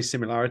so many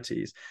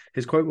similarities.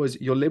 His quote was,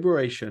 "Your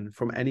liberation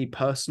from any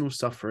personal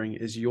suffering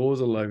is yours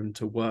alone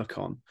to work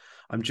on.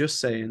 I'm just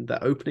saying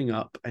that opening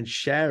up and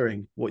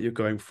sharing what you're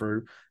going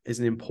through is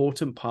an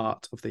important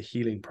part of the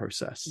healing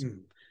process."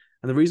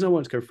 And the reason I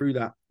want to go through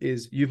that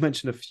is you've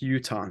mentioned a few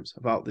times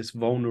about this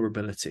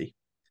vulnerability.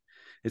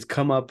 It's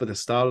come up at the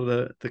start of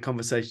the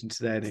conversation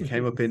today, and it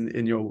came up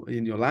in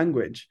your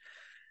language.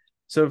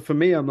 So for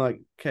me, I'm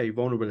like, okay,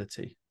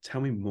 vulnerability.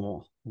 Tell me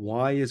more.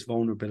 Why is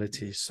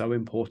vulnerability so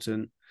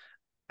important,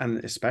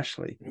 and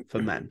especially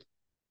for men?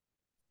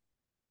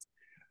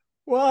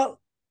 Well,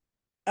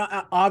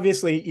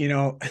 obviously, you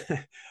know,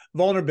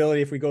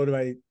 vulnerability, if we go to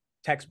a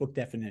textbook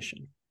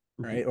definition,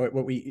 right?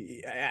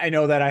 I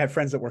know that I have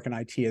friends that work in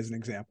IT as an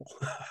example.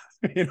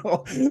 You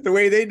know, the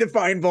way they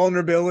define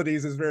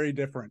vulnerabilities is very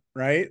different,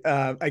 right?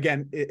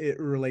 Again, it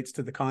relates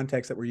to the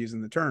context that we're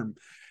using the term.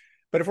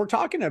 But if we're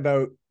talking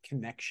about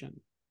connection,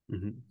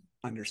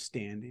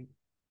 understanding,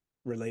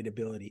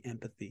 relatability,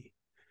 empathy,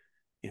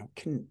 you know,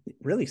 can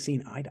really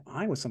seeing eye to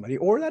eye with somebody,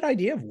 or that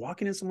idea of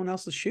walking in someone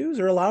else's shoes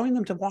or allowing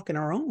them to walk in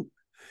our own.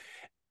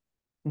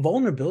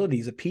 Vulnerability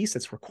is a piece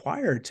that's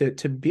required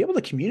to be able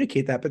to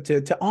communicate that, but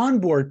to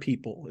onboard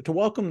people, to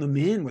welcome them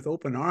in with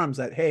open arms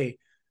that, hey,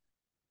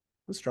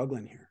 I'm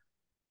struggling here.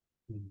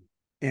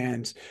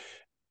 And,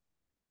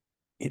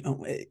 you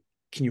know,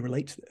 can you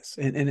relate to this?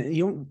 And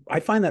you know, I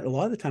find that a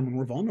lot of the time when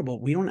we're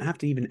vulnerable, we don't have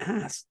to even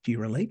ask, do you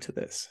relate to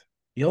this?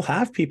 You'll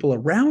have people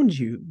around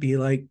you be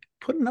like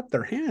putting up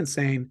their hands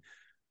saying,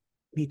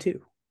 me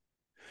too.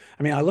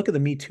 I mean, I look at the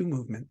Me Too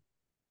movement.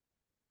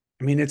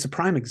 I mean, it's a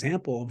prime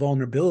example of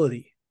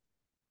vulnerability,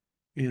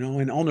 you know,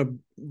 and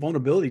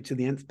vulnerability to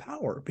the nth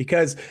power,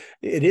 because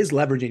it is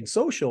leveraging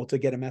social to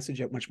get a message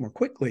out much more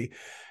quickly.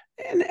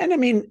 And I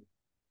mean,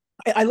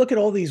 I look at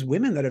all these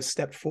women that have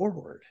stepped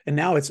forward, and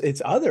now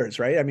it's others,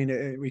 right? I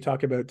mean, we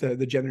talk about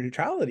the gender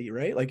neutrality,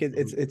 right? Like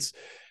it's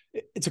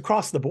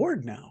across the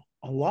board now.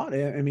 A lot.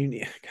 I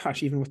mean,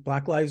 gosh, even with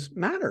Black Lives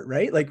Matter,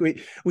 right? Like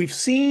we've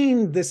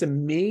seen this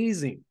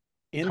amazing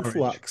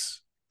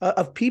influx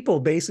of people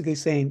basically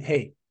saying,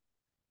 hey,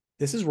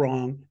 this is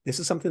wrong. This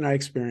is something I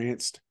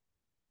experienced,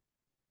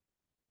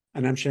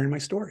 and I'm sharing my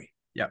story.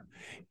 Yeah.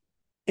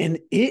 And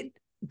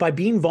by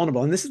being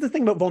vulnerable, and this is the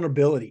thing about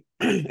vulnerability,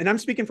 and I'm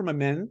speaking from a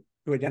man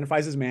who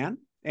identifies as man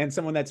and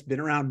someone that's been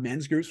around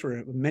men's groups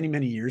for many,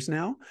 many years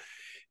now.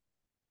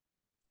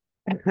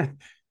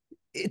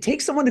 It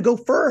takes someone to go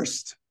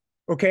first.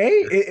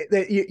 Okay.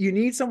 You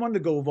need someone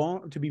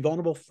to be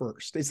vulnerable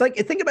first. It's like,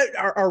 think about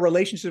our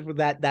relationship with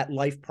that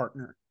life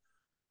partner.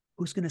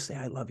 Who's going to say,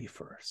 I love you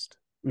first?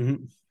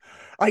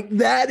 Like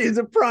that is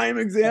a prime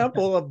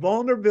example of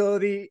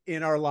vulnerability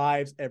in our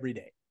lives every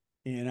day.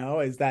 You know,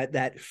 is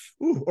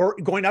or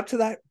going up to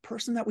that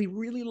person that we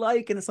really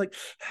like. And it's like,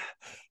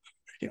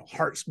 you know,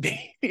 hearts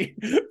beating,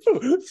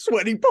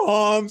 sweaty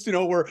palms, you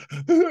know, we're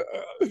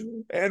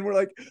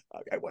like,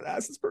 I want to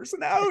ask this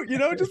person out, you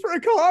know, just for a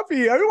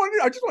coffee. I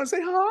just want to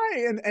say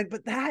hi.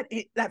 But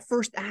that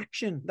first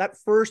action, that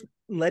first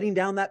letting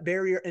down that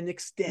barrier and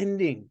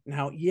extending.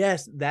 Now,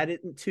 yes, that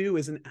too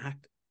is an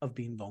act of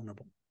being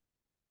vulnerable,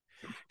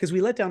 because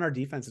we let down our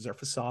defenses, our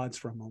facades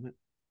for a moment,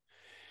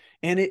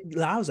 and it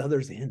allows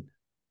others in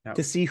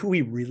to see who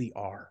we really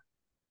are.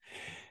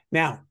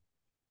 Now,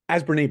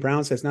 as Brene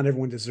Brown says, not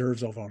everyone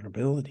deserves all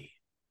vulnerability.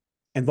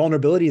 And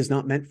vulnerability is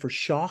not meant for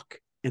shock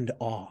and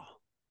awe,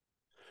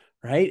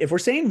 right? If we're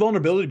saying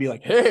vulnerability to be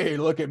like, hey,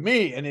 look at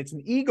me, and it's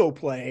an ego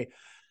play,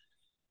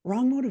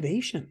 wrong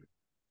motivation.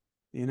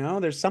 You know,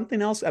 there's something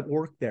else at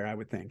work there, I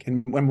would think.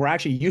 And when we're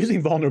actually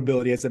using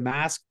vulnerability as a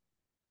mask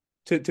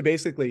to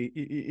basically,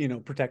 you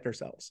know, protect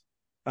ourselves.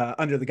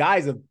 under the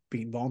guise of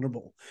being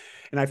vulnerable.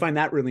 And I find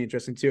that really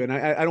interesting too. And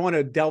I don't want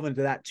to delve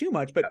into that too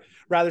much, but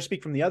rather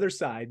speak from the other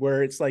side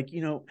where it's like,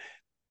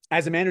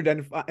 as a man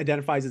who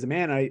identifies as a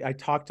man, I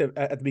talked at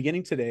the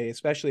beginning today,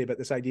 especially about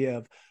this idea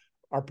of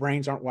our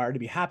brains aren't wired to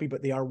be happy,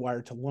 but they are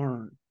wired to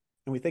learn.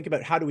 And we think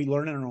about how do we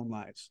learn in our own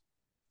lives?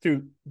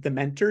 Through the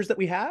mentors that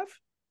we have,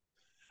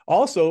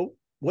 also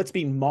what's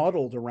being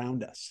modeled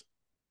around us.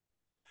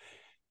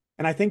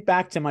 And I think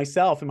back to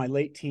myself in my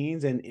late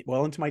teens and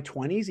well into my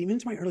 20s, even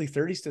into my early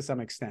 30s to some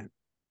extent.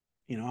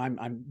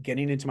 I'm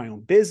getting into my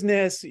own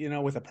business,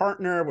 with a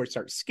partner, we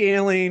start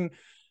scaling.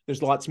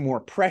 There's lots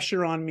more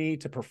pressure on me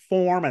to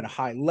perform at a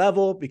high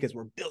level because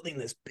we're building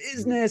this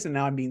business. And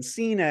now I'm being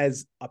seen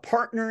as a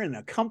partner in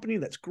a company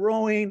that's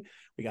growing.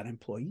 We got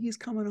employees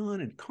coming on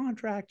and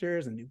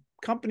contractors and new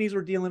companies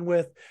we're dealing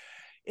with.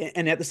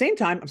 And at the same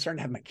time, I'm starting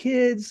to have my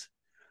kids.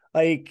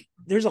 Like,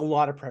 there's a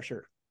lot of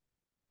pressure.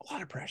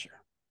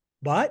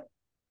 But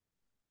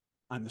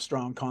I'm the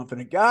strong,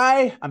 confident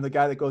guy. I'm the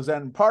guy that goes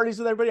out and parties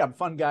with everybody. I'm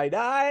fun guy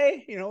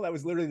die. That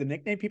was literally the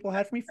nickname people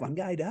had for me, fun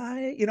guy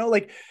die.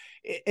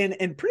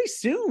 And pretty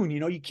soon,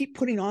 you keep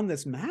putting on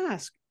this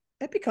mask,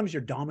 that becomes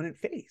your dominant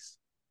face.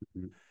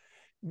 Mm-hmm.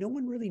 No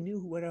one really knew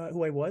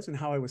who I was and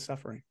how I was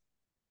suffering.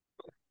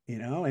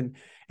 And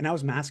I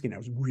was masking. I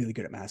was really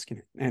good at masking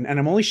it. And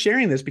I'm only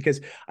sharing this because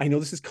I know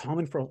this is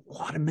common for a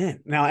lot of men.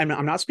 Now,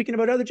 I'm not speaking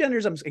about other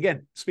genders. I'm,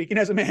 again, speaking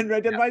as a man who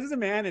identifies as a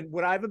man, and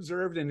what I've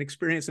observed and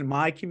experienced in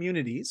my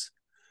communities,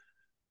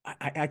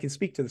 I can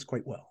speak to this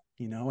quite well,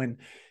 And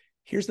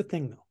here's the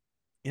thing, though.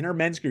 In our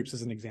men's groups,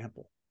 as an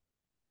example,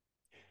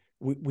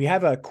 we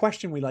have a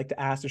question we like to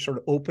ask to sort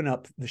of open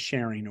up the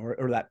sharing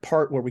or that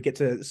part where we get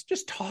to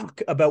just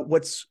talk about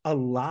what's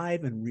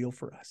alive and real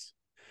for us.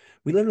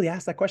 We literally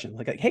ask that question,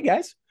 like, hey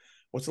guys,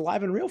 what's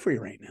alive and real for you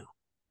right now?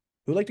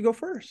 Who'd like to go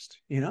first?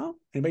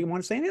 Anybody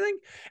want to say anything?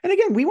 And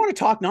again, we want to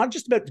talk not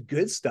just about the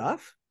good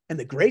stuff and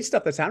the great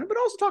stuff that's happening, but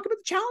also talk about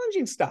the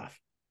challenging stuff.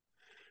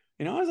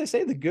 As I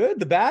say, the good,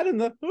 the bad, and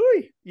the,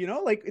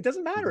 it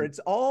doesn't matter. Mm-hmm. It's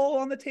all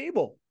on the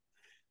table.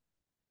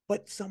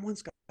 But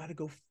someone's got to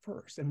go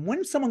first. And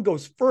when someone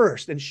goes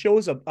first and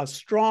shows a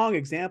strong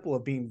example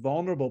of being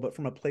vulnerable, but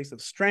from a place of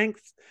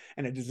strength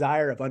and a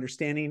desire of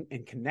understanding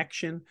and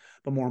connection,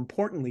 but more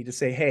importantly, to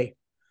say, hey,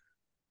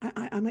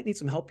 I might need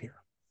some help here,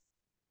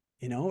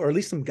 or at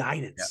least some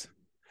guidance. Yeah.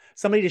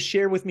 Somebody to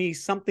share with me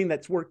something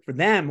that's worked for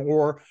them,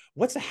 or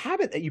what's a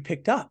habit that you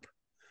picked up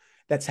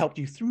that's helped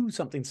you through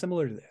something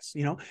similar to this,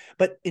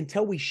 But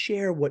until we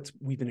share what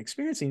we've been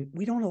experiencing,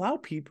 we don't allow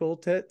people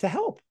to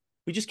help.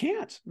 We just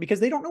can't, because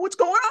they don't know what's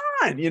going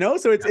on,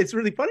 So it's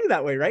really funny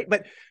that way, right?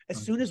 But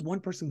as soon as one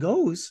person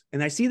goes,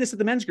 and I see this at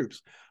the men's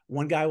groups,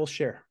 one guy will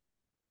share.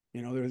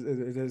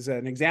 There's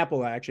an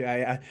example,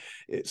 actually.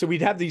 So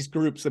we'd have these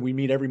groups that we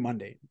meet every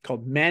Monday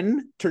called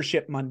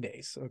Mentorship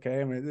Mondays.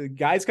 Okay. The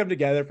guys come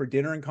together for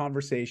dinner and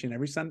conversation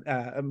every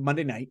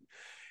Monday night.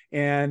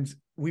 And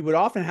we would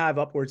often have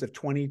upwards of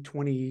 20,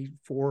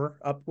 24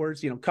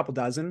 upwards, a couple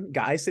dozen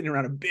guys sitting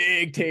around a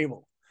big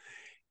table.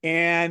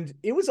 And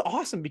it was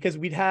awesome because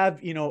we'd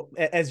have,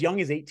 as young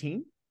as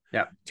 18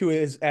 to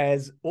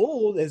as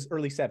old as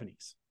early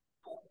 70s.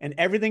 And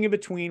everything in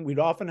between. We'd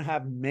often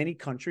have many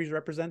countries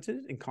represented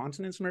and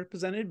continents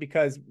represented,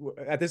 because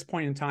at this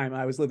point in time,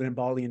 I was living in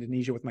Bali,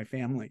 Indonesia with my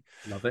family.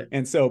 Love it.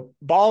 And so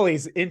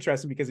Bali's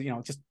interesting because,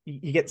 just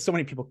you get so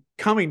many people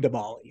coming to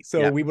Bali.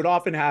 So we would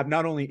often have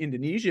not only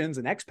Indonesians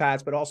and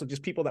expats, but also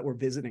just people that were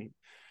visiting.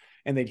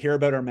 And they'd hear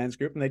about our men's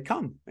group and they'd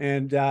come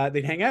and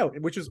they'd hang out,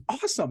 which was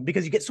awesome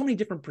because you get so many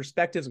different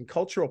perspectives and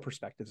cultural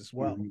perspectives as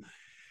well. Mm-hmm.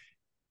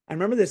 I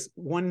remember this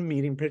one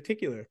meeting in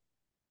particular.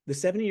 The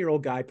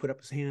 70-year-old guy put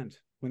up his hand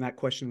when that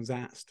question was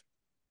asked.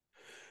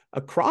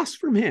 Across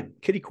from him,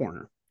 kitty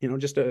corner,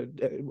 just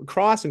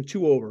across and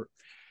two over,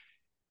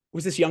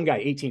 was this young guy,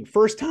 18,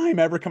 first time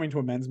ever coming to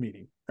a men's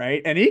meeting,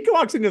 right? And he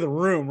walks into the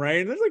room,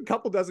 right? And there's like a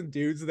couple dozen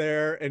dudes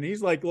there. And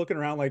he's like looking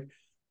around like,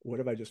 what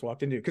have I just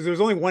walked into? Because there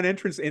was only one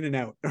entrance in and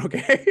out.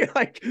 Okay.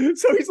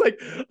 So he's like,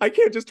 I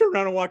can't just turn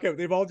around and walk out.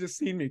 They've all just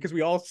seen me, because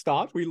we all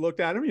stopped. We looked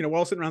at him, we're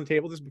all sitting around the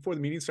table just before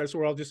the meeting starts. So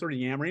we're all just sort of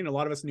yammering. A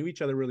lot of us knew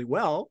each other really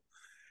well.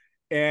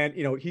 And,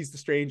 he's the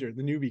stranger,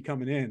 the newbie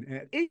coming in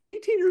at 18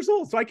 years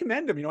old. So I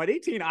commend him. At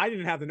 18, I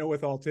didn't have the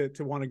know-withal to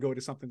want to go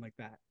to something like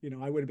that.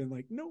 I would have been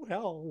like, no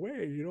hell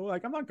way,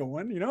 I'm not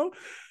going,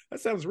 that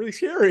sounds really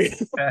scary.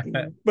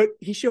 But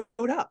he showed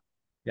up.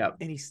 Yeah.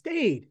 And he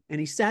stayed and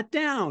he sat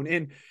down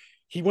and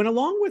he went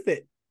along with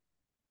it.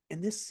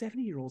 And this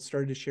 70-year-old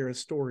started to share a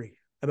story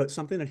about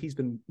something that he's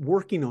been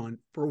working on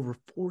for over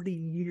 40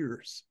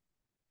 years.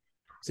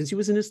 Since he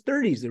was in his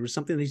 30s, there was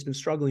something that he's been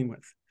struggling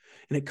with.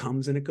 And it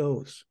comes and it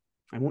goes.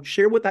 I won't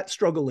share what that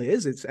struggle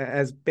is. It's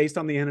as based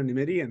on the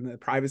anonymity and the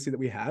privacy that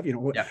we have. We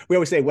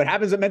always say what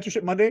happens at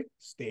Mentorship Monday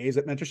stays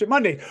at Mentorship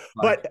Monday.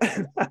 Right.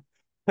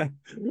 But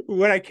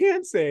what I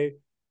can say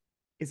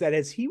is that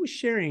as he was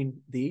sharing,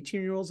 the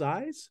 18-year-old's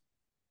eyes,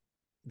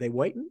 they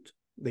whitened,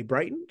 they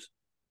brightened,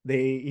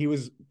 he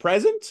was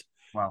present.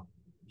 Wow.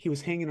 He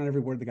was hanging on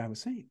every word the guy was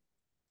saying.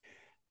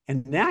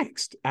 And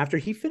next, after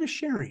he finished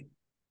sharing,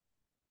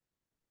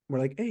 We're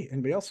like, hey,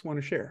 anybody else want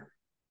to share?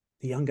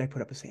 The young guy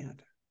put up his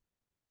hand.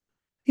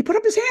 He put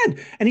up his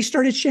hand and he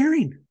started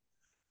sharing.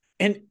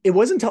 And it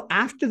wasn't until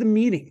after the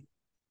meeting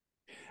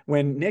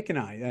when Nick and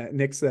I,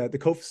 Nick's the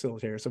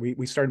co-facilitator, so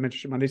we started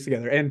Mentorship Mondays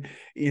together, and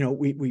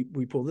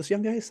we pulled this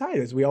young guy aside,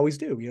 as we always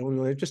do.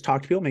 We just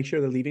talk to people, make sure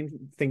they're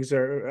leaving things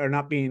are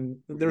not being,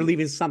 they're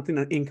leaving something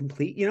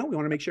incomplete. We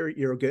want to make sure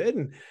you're good.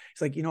 And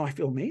he's like, I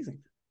feel amazing.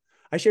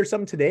 I shared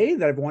something today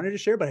that I've wanted to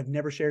share, but I've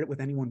never shared it with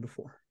anyone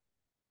before.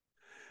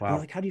 Wow. And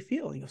we're like, how do you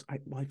feel? And he goes,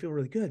 I feel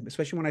really good,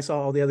 especially when I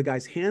saw all the other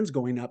guys' hands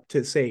going up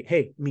to say,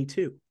 hey, me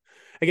too.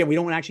 Again, we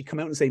don't want to actually come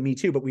out and say me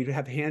too, but we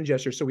have hand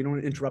gestures so we don't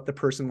want to interrupt the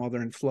person while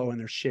they're in flow and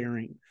they're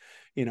sharing.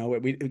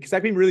 Because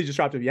that can be really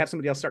disruptive. You have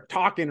somebody else start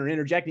talking or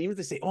interjecting, even if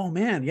they say, oh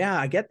man, yeah,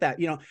 I get that.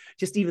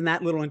 Just even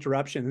that little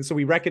interruption. And so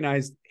we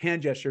recognize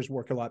hand gestures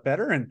work a lot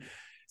better. And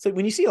so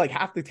when you see like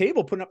half the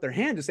table putting up their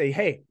hand to say,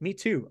 hey, me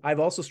too,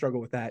 I've also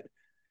struggled with that.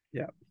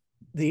 Yeah.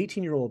 The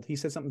 18-year-old, he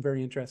said something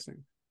very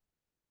interesting.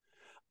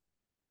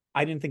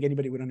 I didn't think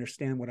anybody would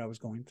understand what I was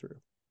going through.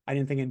 I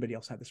didn't think anybody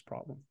else had this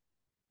problem.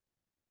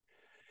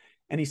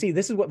 And you see,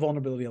 this is what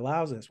vulnerability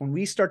allows us. When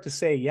we start to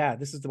say, yeah,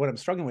 this is what I'm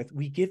struggling with,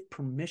 we give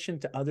permission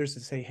to others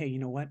to say, hey, you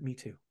know what? Me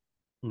too.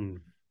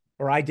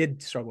 Or I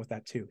did struggle with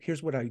that too.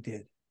 Here's what I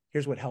did.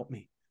 Here's what helped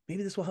me.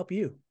 Maybe this will help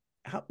you.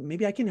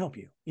 Maybe I can help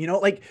you.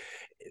 Like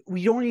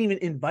we don't even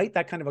invite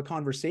that kind of a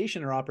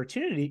conversation or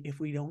opportunity if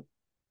we don't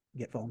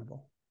get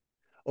vulnerable,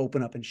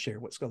 open up and share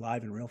what's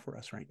alive and real for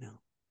us right now.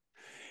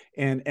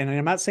 And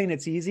I'm not saying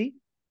it's easy.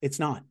 It's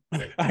not.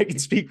 I can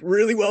speak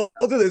really well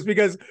to this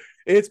because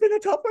it's been a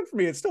tough one for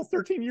me. It's still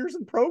 13 years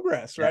in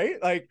progress, right?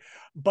 Yeah.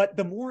 But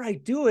the more I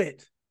do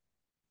it,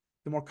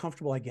 the more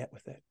comfortable I get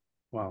with it.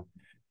 Wow.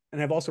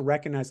 And I've also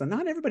recognized that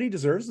not everybody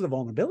deserves the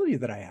vulnerability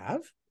that I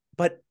have,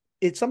 but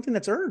it's something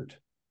that's earned.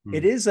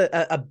 It is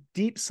a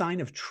deep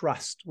sign of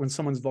trust when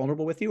someone's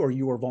vulnerable with you or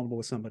you are vulnerable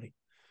with somebody.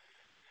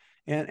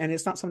 And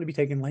it's not something to be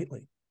taken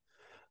lightly.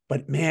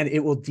 But man,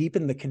 it will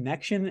deepen the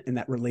connection and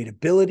that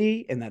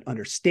relatability and that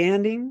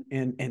understanding.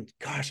 And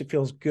gosh, it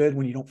feels good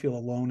when you don't feel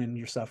alone in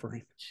your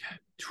suffering.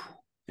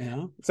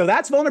 So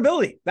that's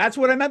vulnerability. That's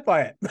what I meant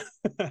by it.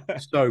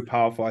 So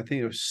powerful. I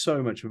think there's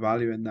so much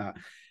value in that.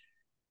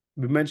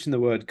 We mentioned the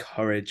word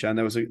courage, and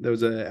there was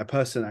a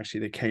person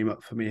actually that came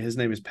up for me. His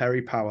name is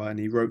Perry Power, and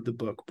he wrote the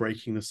book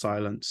Breaking the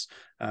Silence,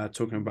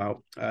 talking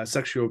about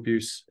sexual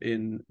abuse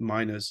in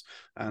minors,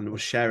 and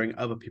was sharing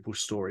other people's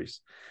stories.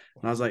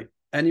 And I was like,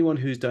 anyone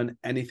who's done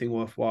anything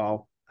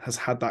worthwhile has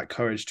had that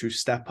courage to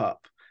step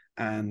up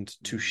and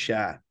to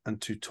share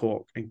and to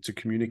talk and to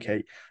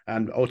communicate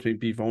and ultimately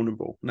be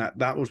vulnerable. Now,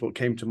 that was what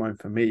came to mind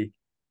for me.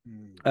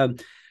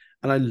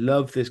 And I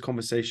love this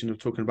conversation of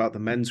talking about the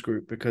men's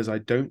group because I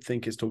don't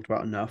think it's talked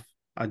about enough.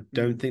 I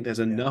don't think there's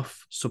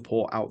enough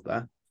support out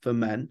there for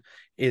men.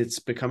 It's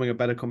becoming a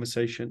better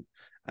conversation.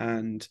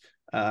 And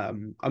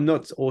I'm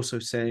not also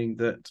saying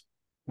that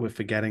we're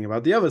forgetting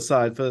about the other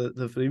side for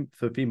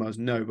females.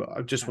 No, but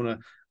I just want to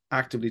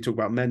actively talk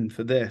about men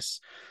for this.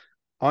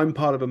 I'm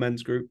part of a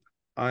men's group.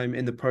 I'm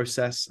in the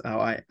process.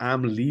 I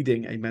am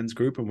leading a men's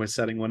group, and we're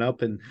setting one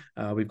up. And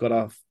we've got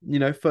our,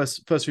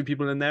 first few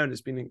people in there, and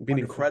it's been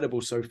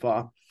incredible so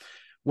far.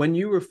 When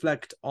you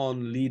reflect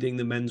on leading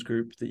the men's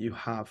group that you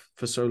have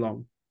for so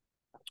long,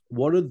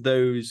 what are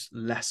those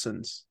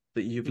lessons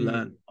that you've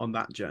learned on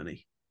that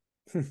journey?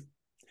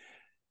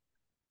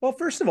 Well,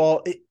 first of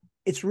all,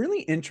 it's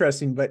really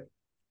interesting, but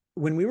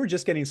when we were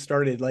just getting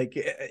started,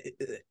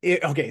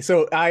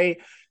 so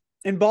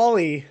in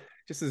Bali,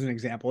 just as an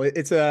example, have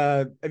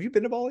you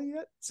been to Bali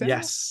yet, Samuel?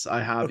 Yes,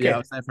 I have. Okay. Yeah, I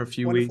was there for a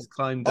few weeks,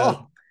 climbed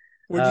up.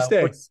 Where'd you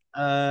stay? It's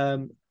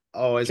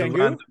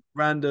Canggu?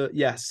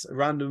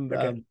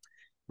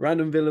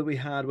 Random villa we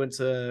had. Went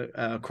to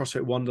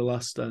CrossFit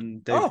Wanderlust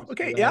and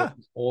Dave.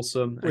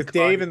 Awesome. With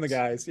Dave and the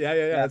guys. Yeah.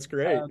 That's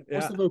great.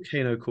 What's the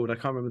volcano called? I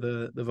can't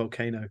remember the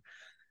volcano.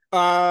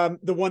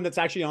 The one that's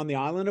actually on the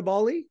island of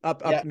Bali,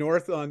 up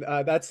north on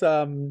that's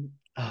I can't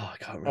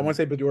remember. I want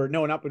to say Badur.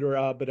 No, not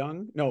Badur.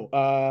 Badung. No.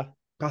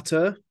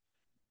 Batur.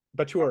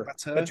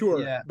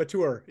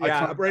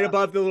 Yeah, right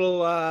above the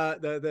little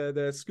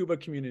the scuba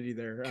community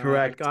there.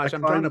 Correct. Gosh, I'm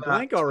drawing a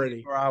blank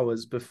already. 4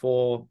 hours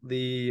before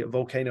the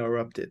volcano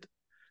erupted.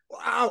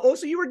 Wow. Oh,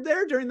 so you were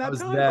there during that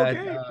time? There,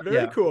 okay.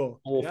 Very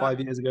cool. 4 or 5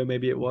 years ago,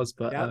 maybe it was,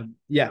 but I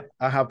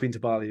have been to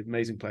Bali.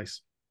 Amazing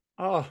place.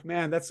 Oh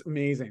man, that's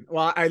amazing.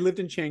 Well, I lived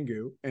in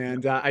Canggu,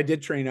 and I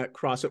did train at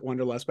CrossFit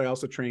Wanderlust, but I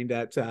also trained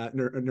at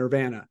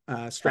Nirvana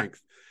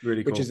Strength,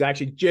 really cool. Which is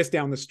actually just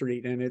down the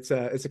street, and it's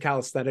a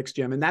calisthenics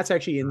gym. And that's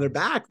actually in their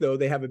back, though.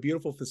 They have a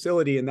beautiful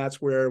facility, and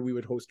that's where we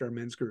would host our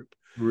men's group.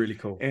 Really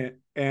cool.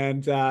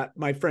 And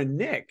my friend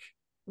Nick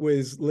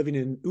was living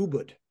in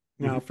Ubud.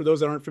 Now, for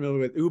those that aren't familiar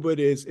with Ubud,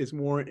 is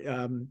more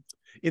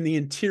in the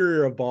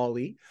interior of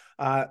Bali.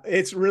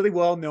 It's really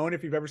well known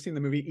if you've ever seen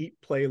the movie Eat,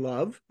 Play,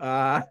 Love,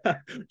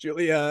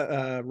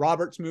 Julia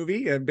Roberts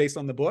movie based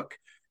on the book.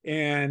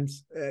 And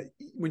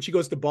when she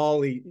goes to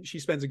Bali, she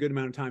spends a good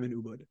amount of time in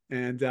Ubud.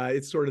 And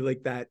it's sort of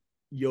like that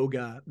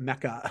yoga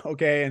mecca.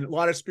 Okay. And a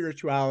lot of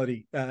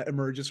spirituality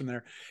emerges from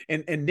there.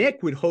 And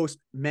Nick would host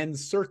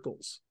men's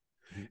circles,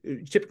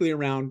 typically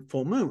around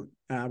full moon,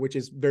 which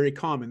is very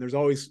common. There's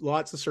always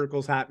lots of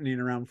circles happening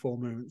around full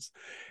moons.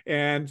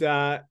 And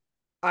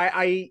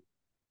I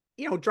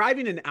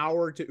driving an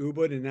hour to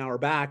Ubud and an hour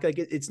back, like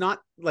it's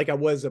not like I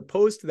was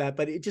opposed to that,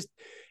 but it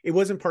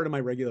wasn't part of my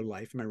regular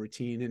life, my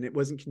routine, and it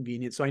wasn't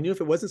convenient. So I knew if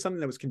it wasn't something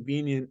that was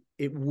convenient,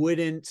 it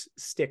wouldn't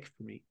stick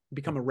for me,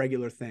 become a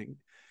regular thing.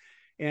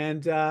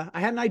 And I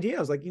had an idea. I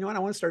was like, you know what? I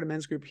want to start a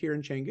men's group here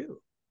in Canggu.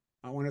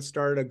 I want to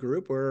start a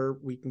group where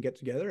we can get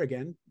together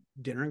again,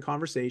 dinner and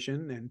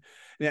conversation,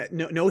 and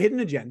no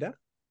hidden agenda,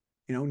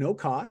 no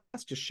cost,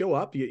 just show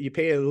up. You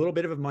pay a little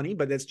bit of money,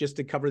 but that's just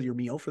to cover your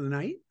meal for the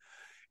night.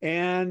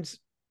 And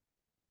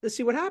let's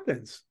see what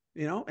happens,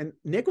 and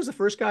Nick was the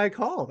first guy I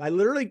called. I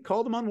literally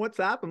called him on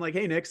WhatsApp. I'm like,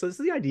 hey, Nick, so this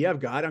is the idea I've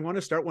got. I'm going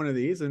to start one of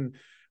these. And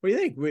what do you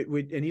think?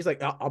 And he's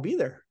like, I'll be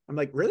there. I'm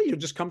like, really? You'll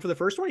just come for the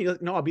first one? He's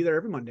like, no, I'll be there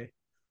every Monday.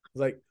 I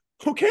was like,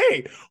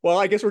 okay, well,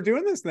 I guess we're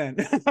doing this then.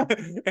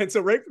 And so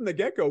right from the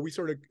get-go, we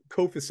sort of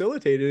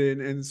co-facilitated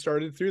and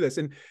started through this.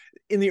 And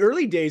in the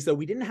early days, though,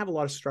 we didn't have a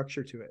lot of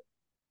structure to it.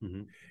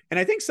 Mm-hmm. And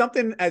I think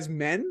something as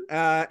men,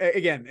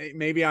 again,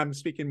 maybe I'm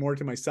speaking more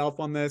to myself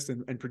on this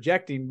and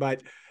projecting,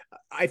 but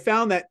I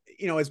found that,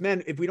 as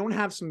men, if we don't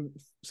have some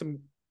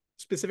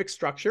specific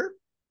structure,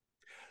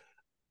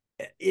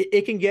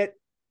 it can get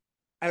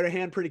out of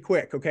hand pretty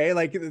quick. Okay.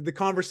 Like the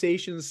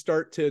conversations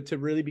start to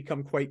really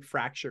become quite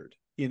fractured,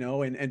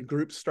 and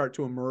groups start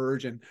to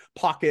emerge and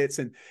pockets,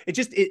 and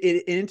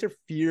it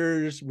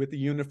interferes with the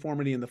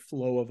uniformity and the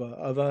flow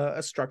of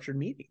a structured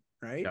meeting.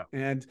 Right. Yeah.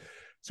 And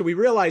so we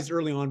realized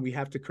early on, we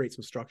have to create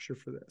some structure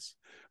for this,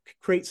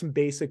 create some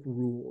basic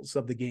rules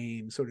of the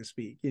game, so to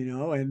speak,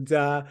 and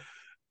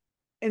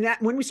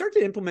that when we started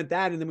to implement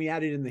that, and then we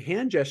added in the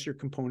hand gesture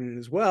component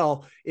as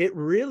well, it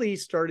really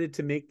started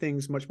to make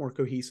things much more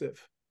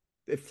cohesive.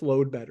 It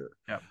flowed better.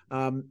 Yeah.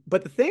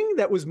 But the thing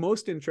that was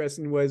most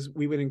interesting was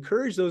we would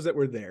encourage those that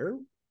were there,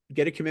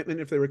 get a commitment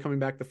if they were coming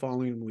back the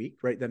following week,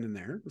 right then and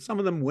there. Some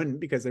of them wouldn't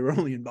because they were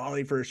only in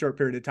Bali for a short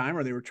period of time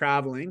or they were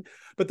traveling,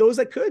 but those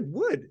that could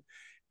would.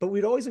 But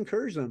we'd always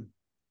encourage them,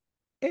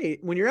 hey,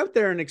 when you're out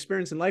there and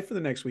experiencing life for the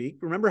next week,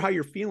 remember how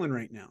you're feeling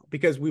right now,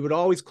 because we would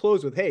always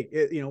close with, hey,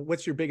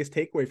 what's your biggest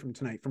takeaway from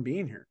tonight, from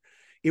being here?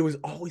 It was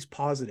always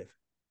positive,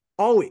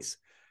 always.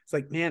 It's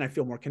like, man, I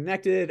feel more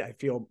connected. I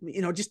feel,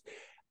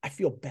 I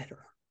feel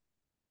better,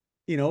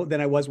 than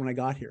I was when I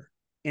got here.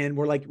 And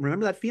we're like,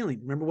 remember that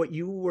feeling. Remember what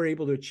you were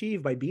able to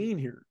achieve by being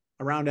here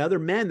around other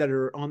men that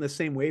are on the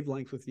same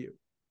wavelength with you,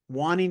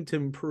 wanting to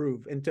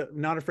improve and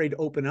not afraid to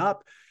open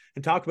up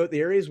and talk about the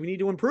areas we need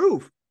to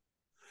improve.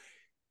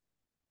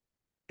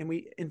 And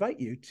we invite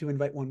you to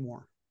invite one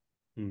more.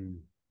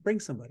 Bring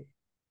somebody.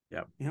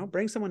 Yeah.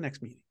 Bring someone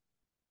next meeting.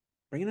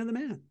 Bring another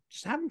man.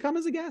 Just have them come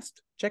as a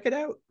guest. Check it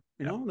out.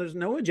 There's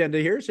no agenda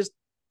here. It's just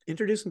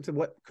introduce them to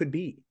what could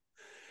be.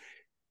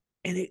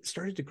 And it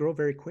started to grow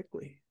very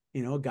quickly.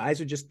 Guys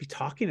would just be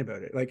talking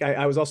about it. Like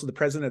I was also the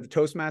president of the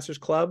Toastmasters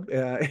Club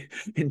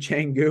in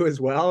Canggu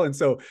as well. And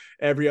so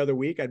every other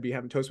week I'd be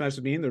having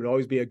Toastmasters meeting. There'd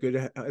always be a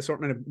good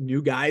assortment of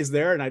new guys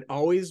there. And I'd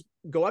always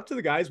go up to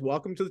the guys,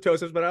 welcome to the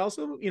Toastmasters. But I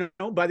also,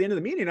 by the end of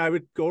the meeting, I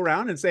would go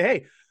around and say,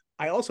 hey,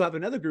 I also have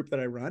another group that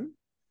I run.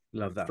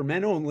 Love that. For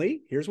men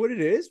only. Here's what it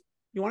is.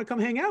 You want to come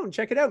hang out and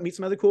check it out, meet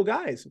some other cool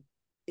guys.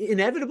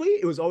 Inevitably,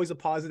 it was always a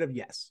positive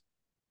yes.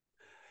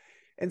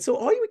 And so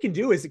all we can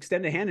do is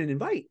extend a hand and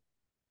invite.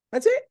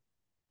 That's it.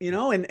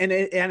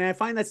 And I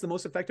find that's the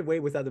most effective way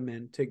with other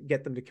men to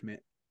get them to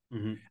commit.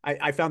 Mm-hmm.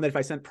 I found that if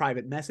I sent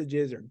private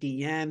messages or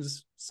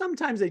DMs,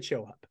 sometimes they'd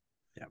show up.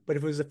 Yeah. But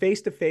if it was a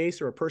face-to-face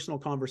or a personal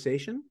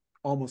conversation,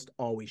 almost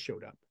always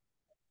showed up.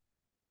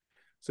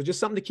 So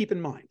just something to keep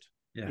in mind,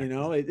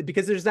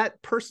 because there's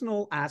that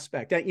personal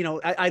aspect that,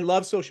 I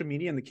love social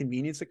media and the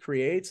convenience it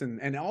creates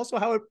and also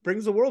how it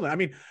brings the world in. I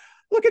mean,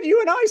 look at you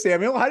and I,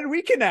 Samuel. How did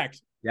we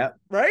connect? Yeah.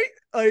 Right?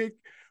 Like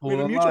we have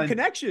a mutual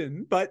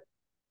connection, but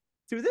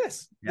through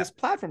this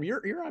platform,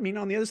 you're on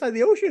the other side of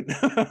the ocean.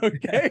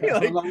 Okay.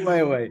 Like, a long way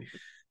away.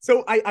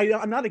 So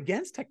I'm not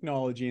against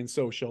technology and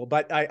social,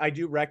 but I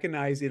do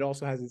recognize it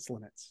also has its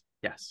limits.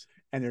 Yes.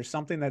 And there's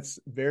something that's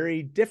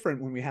very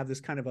different when we have this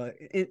kind of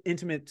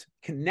intimate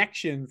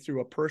connection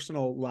through a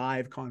personal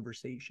live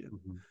conversation.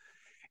 Mm-hmm.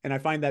 And I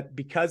find that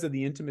because of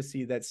the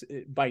intimacy that's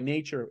by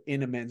nature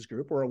in a men's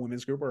group or a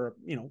women's group or,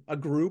 a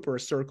group or a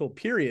circle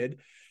period,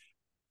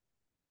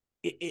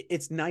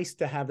 it's nice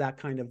to have that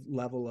kind of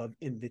level of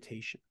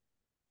invitation,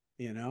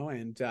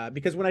 and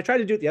because when I try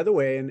to do it the other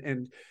way,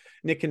 and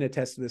Nick can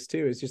attest to this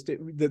too, is just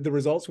the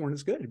results weren't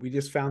as good. We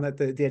just found that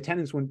the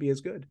attendance wouldn't be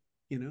as good,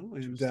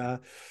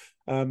 and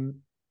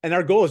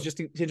our goal is just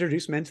to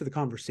introduce men to the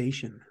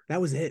conversation. That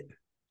was it.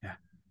 Yeah.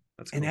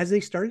 That's cool. And as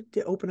they started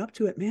to open up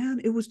to it, man,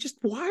 it was just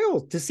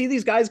wild to see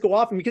these guys go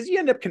off. And because you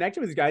end up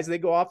connecting with these guys, they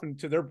go off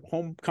into their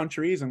home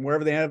countries and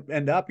wherever they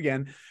end up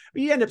again,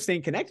 but you end up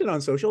staying connected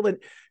on social. But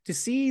to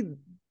see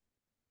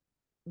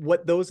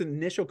what those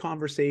initial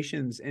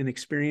conversations and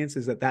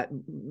experiences at that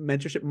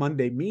Mentorship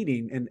Monday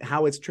meeting and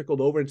how it's trickled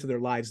over into their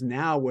lives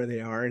now, where they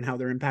are and how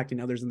they're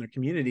impacting others in their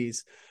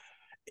communities,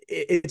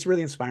 it's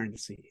really inspiring to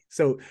see.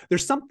 So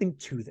there's something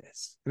to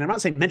this. And I'm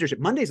not saying Mentorship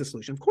Monday is a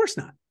solution. Of course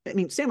not. I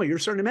mean, Samuel, you're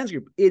starting a men's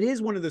group. It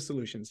is one of the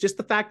solutions. Just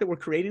the fact that we're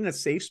creating a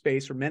safe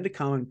space for men to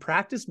come and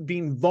practice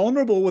being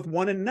vulnerable with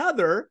one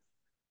another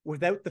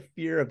without the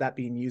fear of that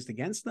being used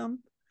against them,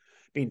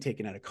 being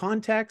taken out of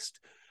context.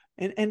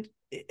 And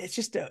it's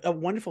just a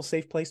wonderful,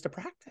 safe place to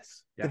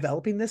practice,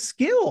 developing this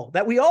skill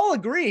that we all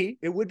agree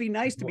it would be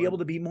nice to be able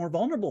to be more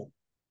vulnerable.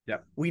 Yeah.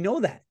 We know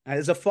that.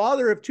 As a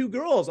father of 2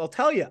 girls, I'll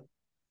tell you,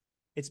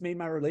 it's made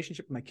my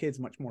relationship with my kids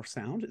much more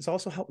sound. It's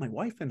also helped my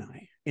wife and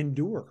I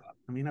endure.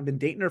 I mean, I've been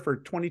dating her for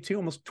 22,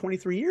 almost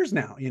 23 years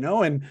now,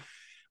 and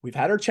we've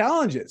had our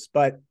challenges,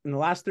 but in the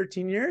last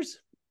 13 years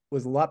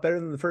was a lot better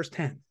than the first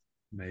 10.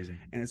 Amazing.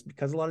 And it's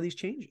because of a lot of these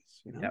changes,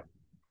 Yep.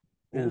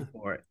 All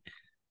for it.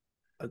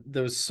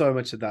 There was so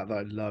much of that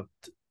I loved.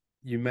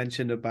 You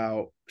mentioned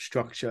about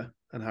structure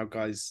and how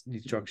guys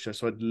need structure.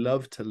 So I'd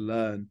love to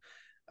learn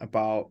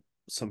about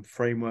some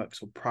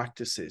frameworks or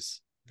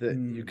practices that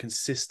you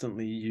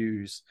consistently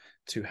use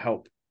to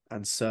help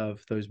and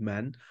serve those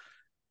men.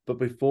 But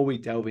before we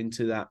delve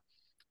into that,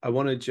 I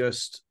want to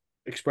just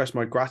express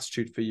my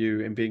gratitude for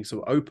you in being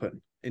so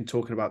open in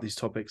talking about these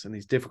topics and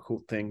these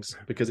difficult things,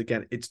 because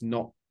again, it's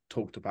not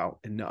talked about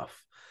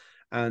enough.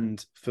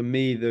 And for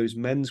me, those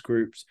men's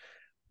groups,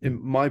 in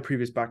my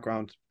previous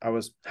background, I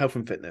was health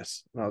and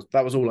fitness.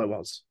 That was all I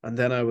was. And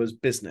then I was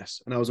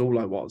business, and that was all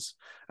I was.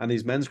 And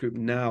these men's groups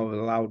now have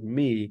allowed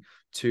me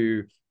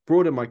to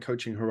broaden my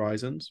coaching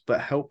horizons,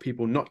 but help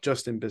people not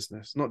just in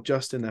business, not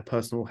just in their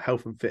personal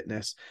health and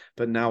fitness,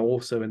 but now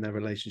also in their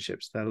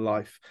relationships, their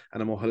life,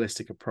 and a more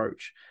holistic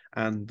approach.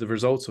 And the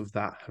results of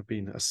that have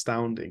been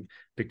astounding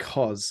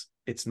because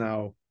it's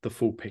now the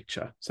full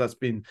picture. So that's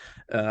been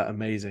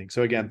amazing.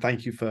 So again,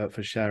 thank you for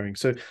sharing.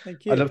 So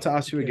thank you. I'd love to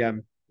ask you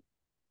again,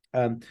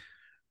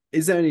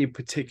 is there any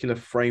particular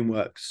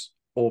frameworks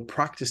or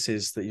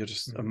practices that you're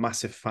just a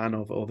massive fan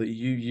of, or that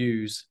you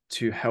use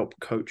to help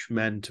coach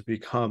men to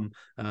become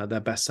their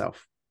best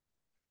self?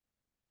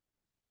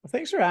 Well,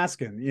 thanks for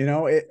asking.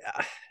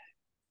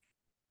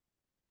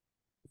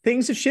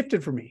 Things have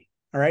shifted for me.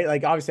 All right.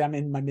 Like, obviously I'm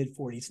in my mid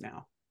 40s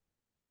now.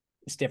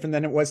 It's different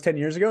than it was 10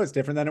 years ago. It's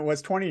different than it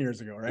was 20 years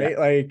ago.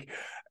 Right.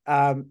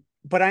 Yeah.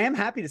 But I am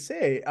happy to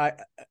say,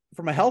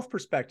 from a health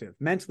perspective,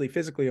 mentally,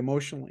 physically,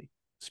 emotionally,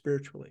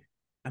 spiritually,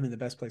 I'm in the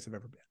best place I've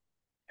ever been.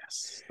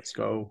 Yes. Let's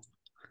go.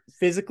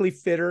 Physically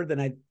fitter than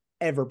I'd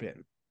ever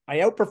been. I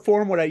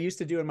outperform what I used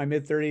to do in my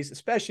mid 30s,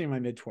 especially in my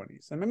mid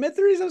 20s. In my mid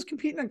 30s, I was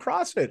competing in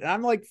CrossFit, and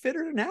I'm like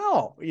fitter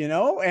now,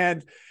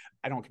 and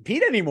I don't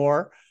compete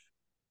anymore,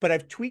 but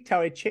I've tweaked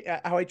how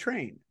I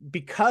train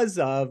because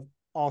of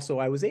also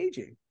I was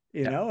aging,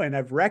 and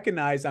I've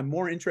recognized I'm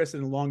more interested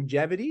in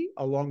longevity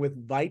along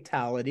with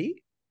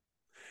vitality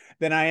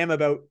than I am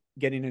about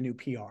getting a new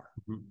PR.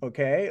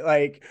 Okay.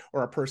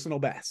 Or a personal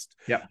best.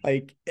 Yeah.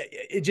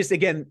 It just,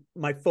 again,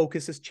 my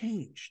focus has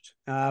changed.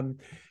 And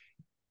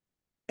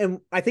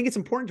I think it's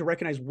important to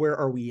recognize, where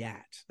are we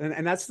at?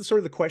 And that's the sort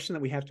of the question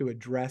that we have to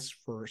address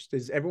first.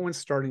 Is everyone's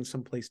starting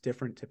someplace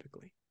different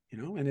typically,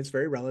 and it's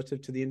very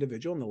relative to the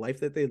individual and the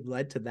life that they've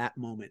led to that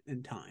moment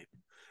in time.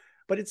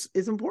 But it's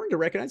important to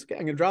recognize, okay,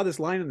 I'm going to draw this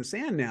line in the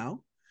sand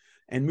now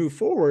and move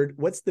forward.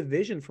 What's the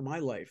vision for my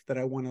life that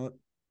I want to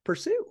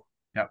pursue?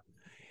 Yeah.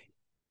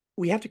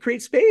 We have to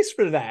create space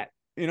for that,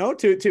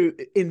 to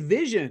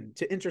envision,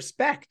 to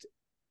introspect,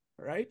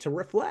 right? To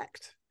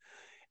reflect.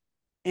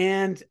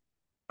 And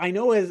I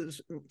know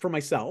for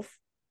myself,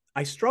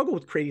 I struggle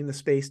with creating the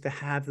space to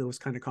have those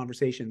kind of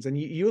conversations. And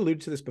you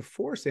alluded to this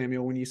before,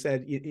 Samuel, when you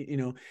said,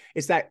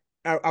 it's that,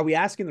 are we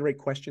asking the right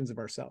questions of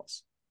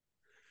ourselves?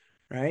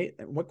 Right?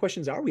 What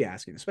questions are we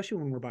asking, especially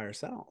when we're by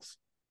ourselves?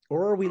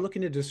 Or are we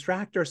looking to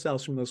distract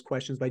ourselves from those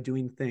questions by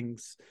doing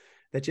things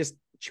that just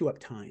chew up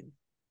time?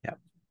 Yeah.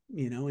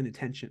 And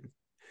attention.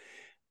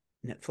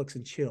 Netflix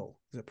and chill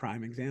is a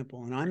prime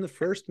example. And I'm the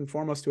first and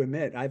foremost to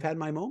admit, I've had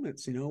my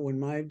moments, when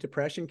my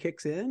depression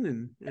kicks in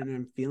and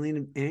I'm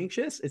feeling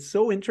anxious. It's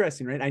so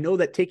interesting, right? I know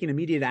that taking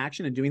immediate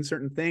action and doing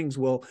certain things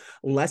will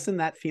lessen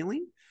that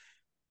feeling,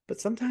 but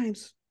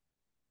sometimes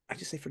I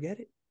just say, forget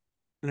it.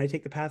 And I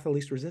take the path of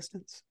least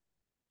resistance,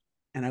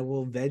 and I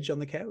will veg on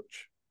the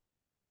couch,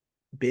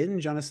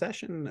 binge on a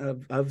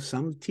session of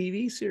some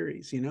TV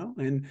series,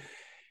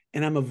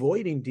 and I'm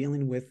avoiding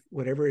dealing with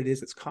whatever it is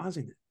that's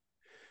causing it.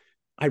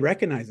 I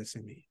recognize this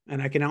in me,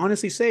 and I can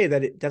honestly say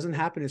that it doesn't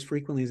happen as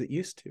frequently as it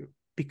used to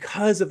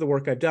because of the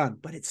work I've done,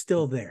 but it's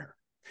still there.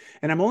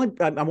 And I want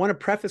to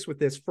preface with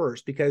this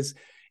first, because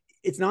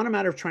it's not a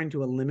matter of trying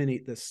to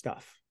eliminate this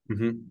stuff.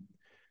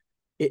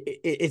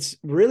 It's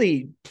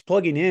really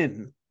plugging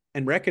in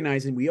and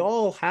recognizing we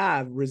all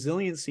have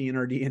resiliency in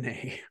our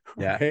DNA.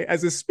 Okay?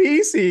 As a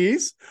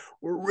species,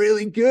 we're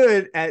really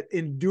good at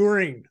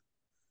enduring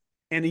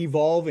and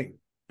evolving.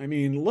 I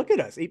mean, look at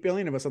us, 8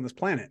 billion of us on this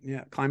planet.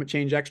 Yeah, climate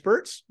change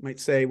experts might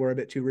say we're a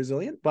bit too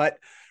resilient, but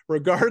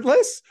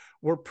regardless,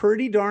 we're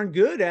pretty darn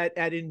good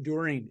at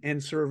enduring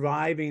and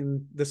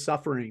surviving the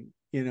suffering,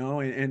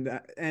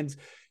 and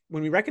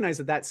when we recognize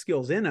that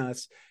skill's in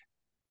us,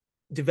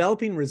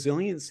 developing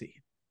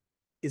resiliency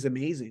is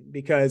amazing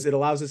because it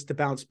allows us to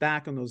bounce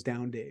back on those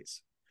down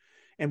days.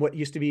 And what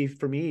used to be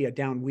for me a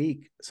down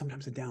week,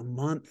 sometimes a down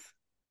month,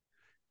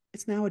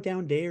 it's now a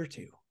down day or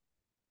two.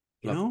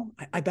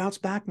 I bounce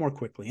back more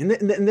quickly. And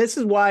this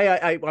is why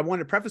I want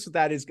to preface with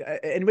that is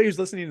anybody who's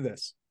listening to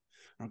this,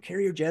 I don't care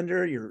your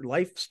gender, your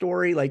life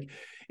story. Like,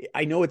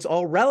 I know it's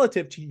all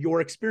relative to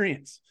your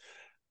experience,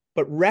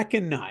 but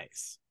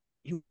recognize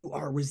you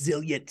are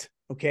resilient.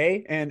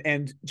 Okay.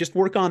 And just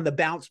work on the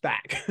bounce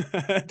back.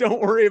 Don't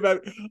worry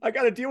about, I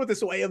got to deal with this.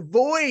 So I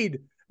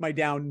avoid my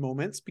down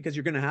moments because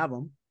you're going to have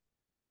them.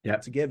 Yeah.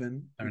 It's a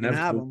given. You're going to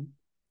have them.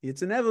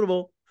 It's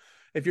inevitable.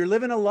 If you're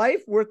living a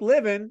life worth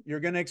living,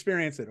 you're going to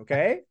experience it.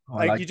 Okay.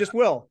 Like you just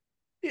will.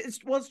 It's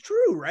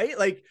true, right?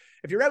 Like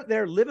if you're out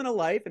there living a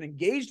life and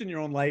engaged in your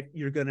own life,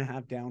 you're going to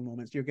have down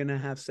moments. You're going to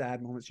have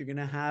sad moments. You're going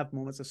to have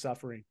moments of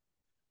suffering,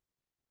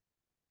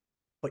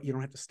 but you don't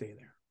have to stay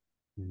there.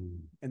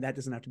 And that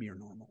doesn't have to be your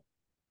normal.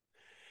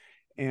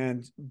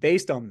 And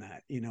based on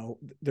that,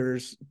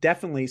 there's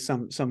definitely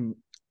some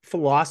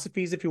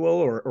philosophies, if you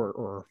will,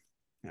 or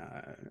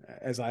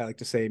as I like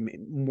to say,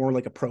 more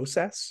like a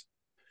process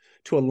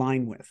to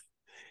align with.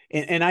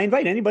 And I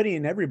invite anybody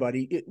and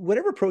everybody,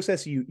 whatever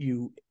process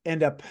you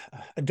end up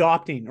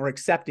adopting or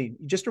accepting,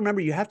 just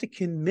remember you have to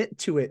commit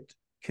to it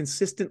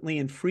consistently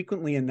and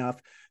frequently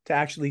enough to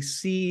actually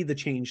see the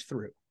change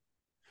through.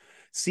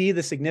 See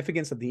the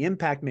significance of the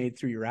impact made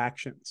through your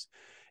actions.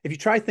 If you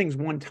try things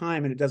one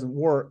time and it doesn't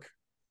work,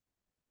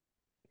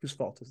 whose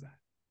fault is that?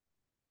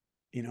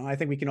 I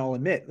think we can all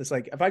admit, it's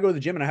like, if I go to the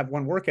gym and I have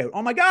one workout,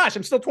 oh my gosh,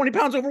 I'm still 20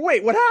 pounds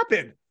overweight. What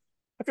happened?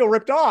 I feel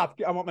ripped off.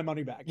 I want my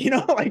money back,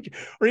 like,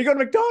 or you go to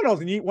McDonald's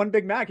and you eat one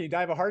Big Mac and you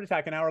die of a heart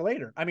attack an hour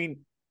later. I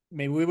mean,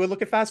 maybe we would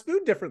look at fast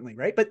food differently,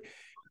 right? But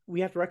we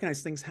have to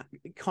recognize things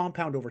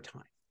compound over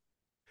time,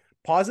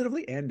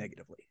 positively and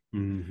negatively.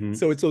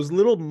 So it's those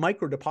little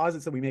micro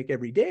deposits that we make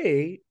every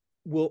day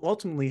will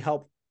ultimately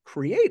help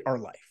create our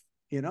life.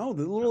 The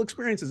little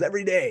experiences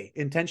every day,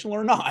 intentional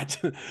or not.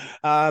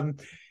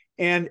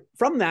 And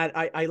from that,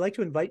 I like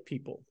to invite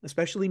people,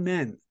 especially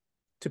men,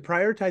 to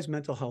prioritize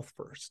mental health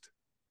first.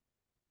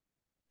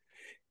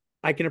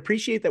 I can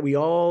appreciate that we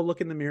all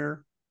look in the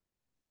mirror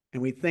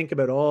and we think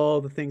about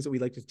all the things that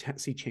we'd like to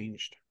see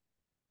changed,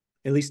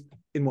 at least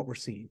in what we're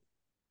seeing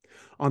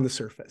on the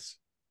surface.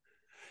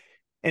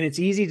 And it's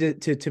easy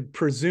to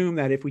presume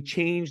that if we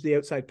change the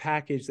outside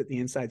package, that the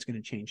inside's going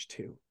to change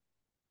too.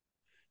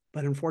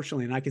 But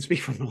unfortunately, and I can speak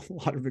from a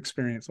lot of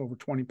experience over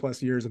 20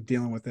 plus years of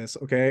dealing with this,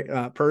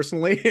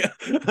 personally,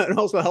 and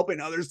also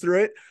helping others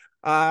through it.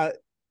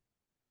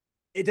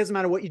 It doesn't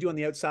matter what you do on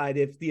the outside.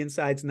 If the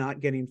inside's not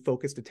getting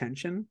focused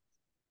attention,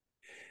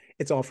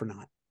 it's all for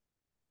naught.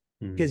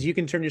 Because you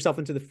can turn yourself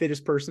into the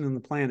fittest person on the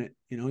planet.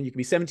 You can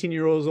be 17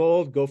 years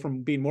old, go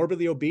from being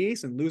morbidly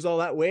obese and lose all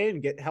that weight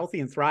and get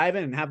healthy and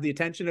thriving and have the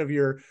attention of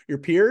your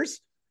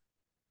peers.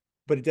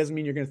 But it doesn't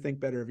mean you're going to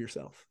think better of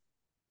yourself.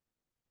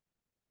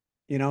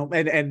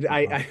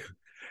 I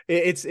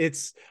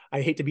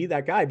hate to be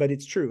that guy, but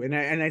it's true.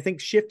 And I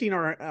think shifting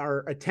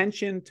our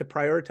attention to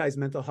prioritize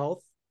mental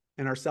health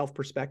and our self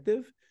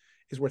perspective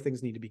is where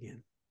things need to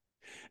begin.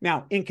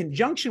 Now, in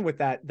conjunction with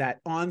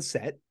that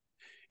onset,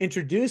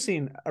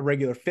 introducing a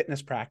regular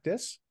fitness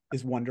practice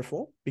is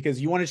wonderful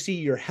because you want to see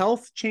your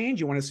health change.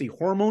 You want to see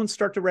hormones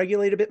start to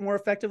regulate a bit more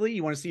effectively.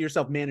 You want to see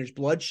yourself manage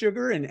blood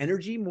sugar and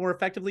energy more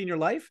effectively in your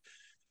life.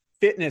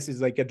 Fitness is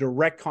like a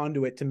direct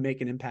conduit to make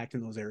an impact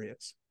in those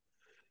areas.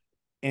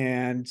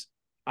 And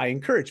I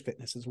encourage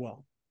fitness as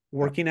well.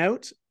 Working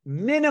out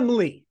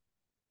minimally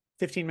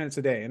 15 minutes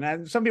a day.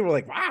 And some people are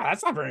like, wow,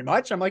 that's not very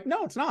much. I'm like,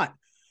 no, it's not.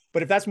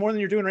 But if that's more than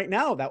you're doing right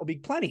now, that will be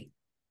plenty.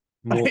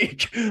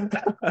 Like,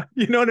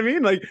 you know what I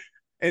mean? Like,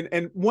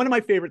 and one of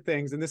my favorite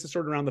things, and this is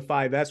sort of around the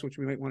 5S, which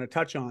we might want to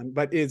touch on,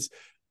 but is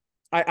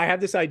I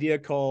have this idea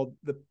called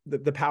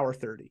the power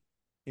 30,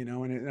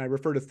 and I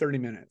refer to 30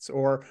 minutes,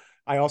 or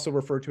I also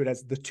refer to it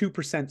as the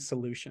 2%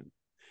 solution.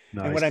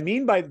 Nice. And what I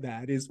mean by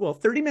that is,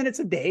 30 minutes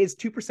a day is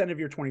 2% of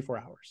your 24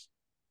 hours.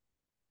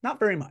 Not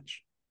very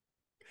much.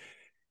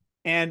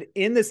 And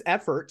in this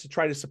effort to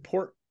try to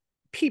support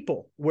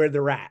people where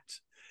they're at,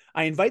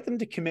 I invite them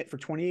to commit for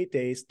 28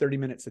 days, 30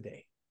 minutes a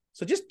day.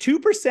 So just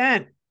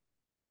 2%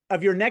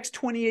 of your next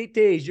 28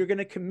 days, you're going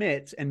to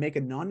commit and make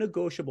a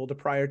non-negotiable to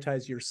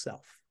prioritize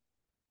yourself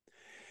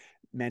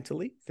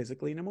mentally,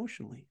 physically, and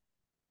emotionally.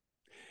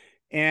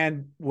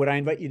 And what I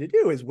invite you to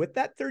do is with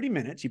that 30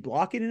 minutes, you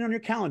block it in on your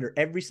calendar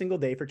every single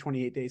day for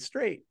 28 days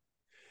straight.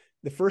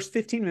 The first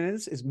 15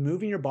 minutes is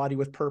moving your body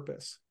with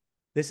purpose.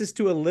 This is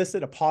to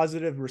elicit a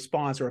positive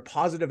response or a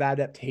positive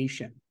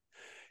adaptation.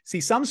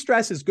 See, some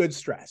stress is good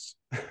stress.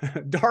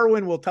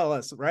 Darwin will tell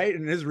us, right,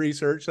 in his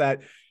research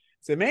that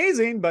it's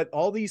amazing, but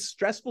all these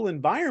stressful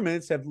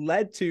environments have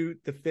led to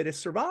the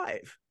fittest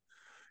survive.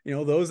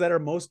 those that are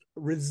most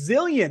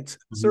resilient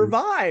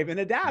survive and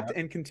adapt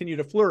and continue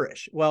to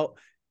flourish. Well,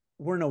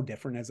 we're no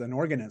different as an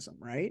organism,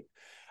 right?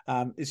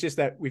 It's just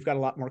that we've got a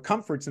lot more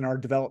comforts in our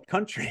developed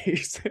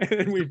countries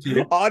and we've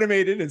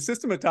automated and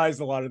systematized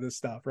a lot of this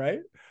stuff,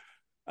 right?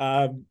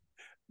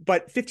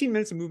 But 15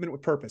 minutes of movement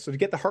with purpose. So to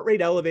get the heart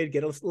rate elevated,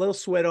 get a little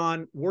sweat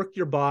on, work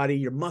your body,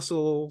 your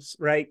muscles,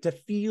 right? To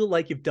feel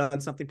like you've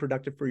done something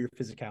productive for your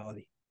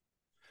physicality.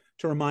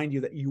 To remind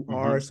you that you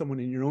are someone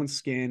in your own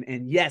skin.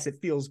 And yes, it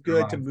feels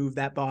good to move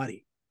that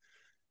body.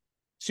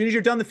 As soon as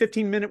you're done the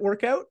 15-minute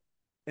workout,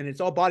 and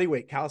it's all body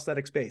weight,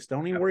 calisthenics based.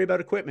 Don't even worry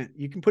about equipment.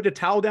 You can put a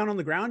towel down on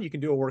the ground. You can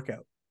do a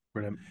workout.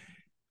 Brilliant.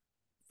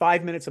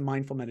 5 minutes of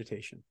mindful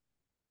meditation.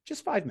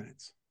 Just 5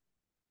 minutes.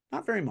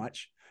 Not very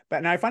much.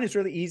 But now I find it's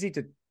really easy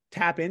to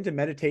tap into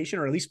meditation,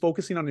 or at least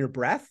focusing on your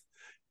breath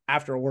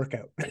after a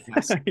workout.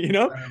 Yes.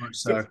 Very much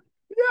so.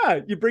 Yeah,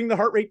 you bring the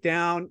heart rate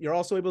down. You're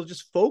also able to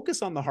just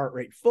focus on the heart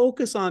rate,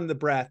 focus on the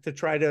breath to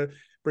try to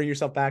bring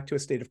yourself back to a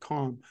state of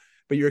calm.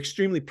 But you're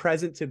extremely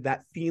present to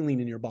that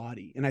feeling in your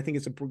body. And I think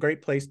it's a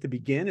great place to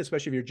begin,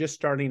 especially if you're just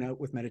starting out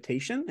with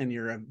meditation and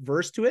you're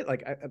averse to it.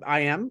 Like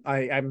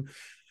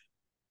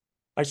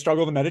I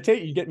struggle to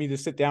meditate. You get me to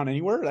sit down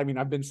anywhere. I mean,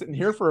 I've been sitting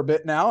here for a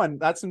bit now, and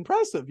that's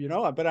impressive,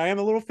 but I am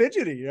a little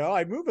fidgety,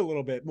 I move a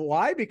little bit.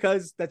 Why?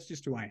 Because that's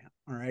just who I am.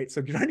 All right. So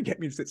if you're trying to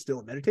get me to sit still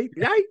and meditate,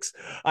 yikes.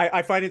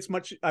 I find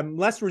I'm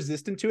less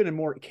resistant to it and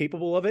more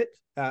capable of it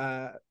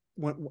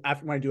when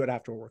I do it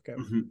after a workout.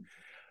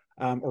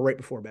 Or right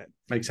before bed.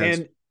 Makes sense.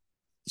 And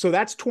so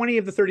that's 20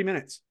 of the 30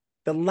 minutes.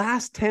 The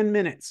last 10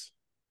 minutes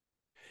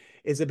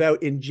is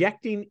about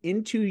injecting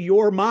into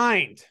your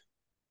mind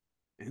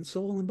and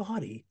soul and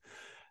body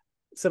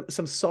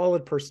some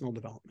solid personal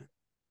development.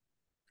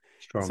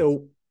 Strong.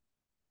 So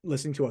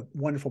listening to a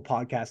wonderful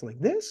podcast like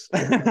this,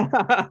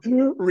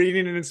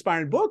 reading an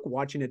inspiring book,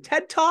 watching a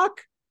TED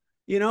Talk,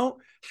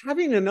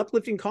 having an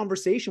uplifting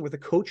conversation with a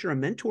coach or a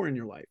mentor in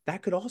your life,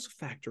 that could also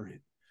factor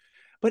in.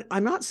 But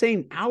I'm not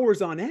saying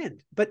hours on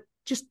end, but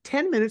just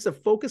 10 minutes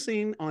of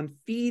focusing on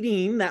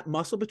feeding that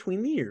muscle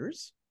between the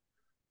ears,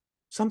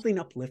 something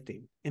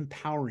uplifting,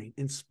 empowering,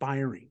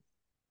 inspiring.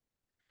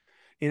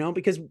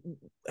 Because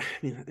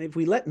if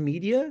we let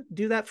media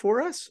do that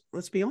for us,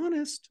 let's be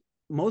honest,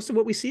 most of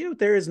what we see out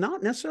there is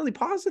not necessarily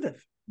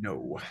positive.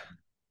 No.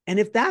 And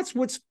if that's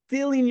what's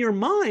filling your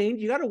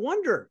mind, you got to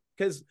wonder,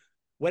 because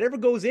whatever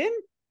goes in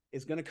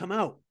is going to come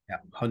out. Yeah,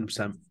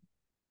 100%.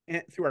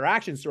 And through our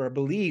actions, through our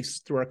beliefs,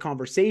 through our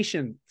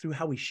conversation, through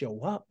how we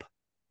show up,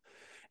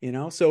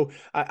 So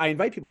I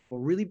invite people to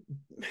really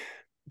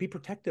be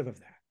protective of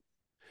that.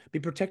 Be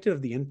protective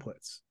of the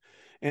inputs.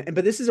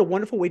 But this is a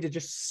wonderful way to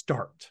just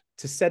start,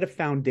 to set a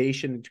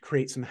foundation and to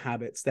create some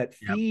habits that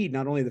feed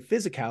not only the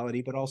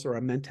physicality, but also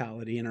our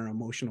mentality and our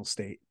emotional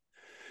state.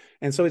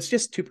 And so it's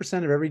just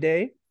 2% of every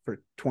day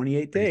for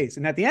 28 days.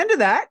 And at the end of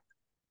that,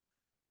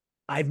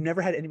 I've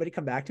never had anybody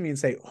come back to me and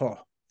say,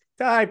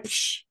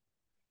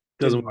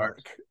 doesn't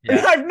work.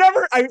 Yeah. I've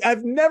never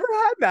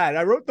had that.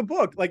 I wrote the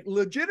book, like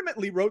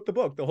legitimately wrote the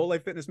book, the Whole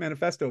Life Fitness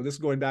Manifesto. This is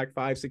going back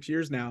 5-6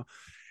 years now.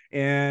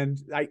 And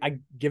I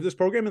give this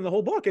program in the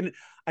whole book. And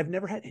I've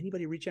never had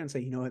anybody reach out and say,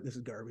 you know what, this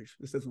is garbage.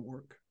 This doesn't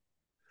work.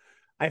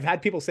 I've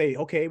had people say,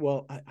 okay,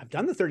 well, I've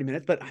done the 30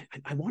 minutes, but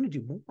I want to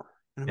do more.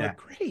 And I'm like,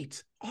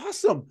 great,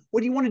 awesome.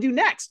 What do you want to do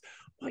next?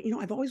 Well,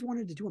 I've always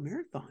wanted to do a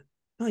marathon.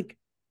 I'm like,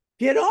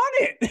 get on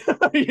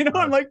it.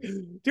 I'm like,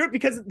 do it,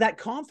 because that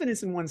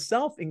confidence in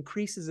oneself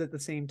increases at the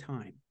same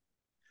time.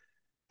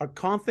 Our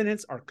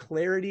confidence, our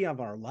clarity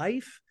of our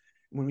life.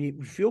 When we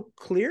feel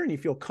clear and you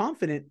feel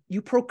confident,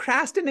 you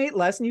procrastinate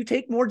less and you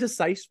take more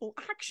decisive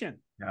action.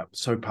 Yeah,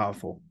 so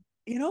powerful.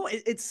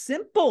 It's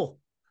simple,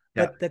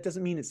 but that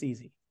doesn't mean it's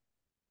easy.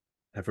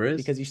 Never is.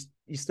 Because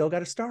you still got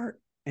to start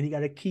and you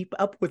got to keep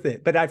up with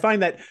it. But I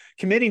find that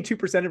committing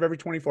 2% of every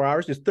 24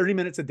 hours, just 30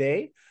 minutes a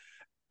day,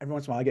 every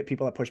once in a while I get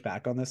people that push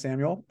back on this,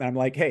 Samuel. And I'm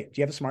like, hey, do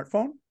you have a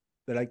smartphone?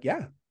 They're like, yeah.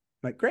 I'm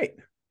like, great.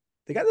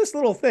 They got this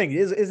little thing.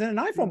 Is it an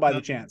iPhone by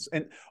the chance?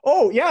 And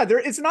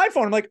it's an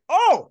iPhone. I'm like,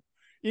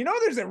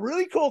 there's a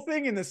really cool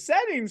thing in the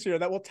settings here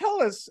that will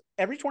tell us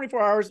every 24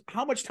 hours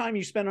how much time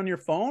you spend on your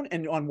phone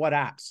and on what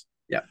apps.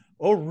 Yeah.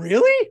 Oh,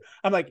 really?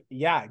 I'm like,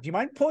 yeah. Do you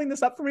mind pulling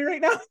this up for me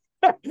right now?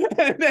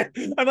 And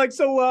then I'm like,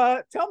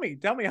 so tell me,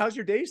 how's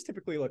your days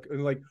typically look?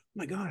 And like, oh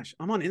my gosh,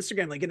 I'm on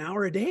Instagram like an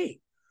hour a day.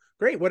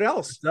 Great. What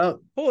else?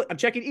 I'm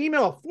checking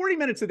email 40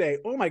 minutes a day.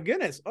 Oh my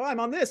goodness. Oh, I'm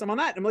on this. I'm on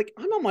that. I'm like,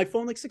 I'm on my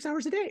phone like 6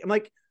 hours a day. I'm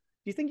like, do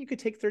you think you could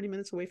take 30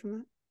 minutes away from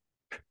that?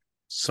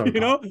 So,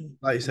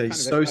 like you say,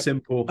 so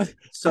simple,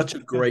 such a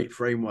great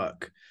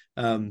framework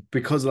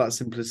because of that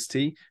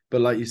simplicity.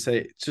 But like you say,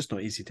 it's just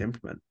not easy to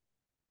implement,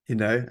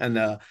 and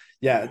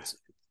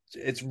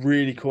it's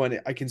really cool.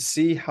 And I can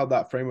see how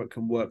that framework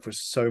can work for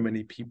so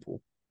many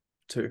people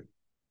too.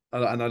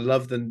 And I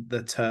love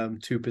the term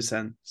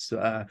 2%. Was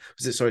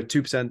it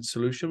 2%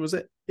 solution? Was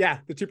it? Yeah,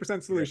 the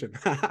 2% solution.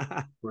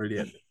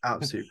 Brilliant,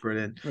 absolutely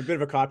brilliant. I'm a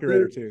bit of a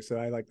copywriter too, so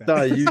I like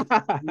that.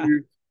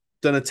 You've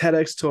done a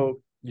TEDx talk.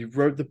 You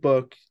wrote the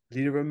book,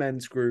 leader of a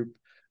men's group.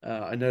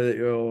 I know that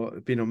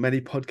you've been on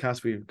many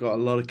podcasts. We've got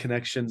a lot of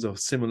connections or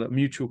similar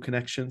mutual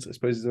connections, I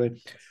suppose.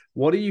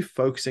 What are you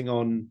focusing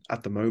on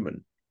at the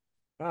moment?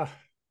 Ah,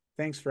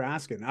 thanks for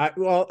asking.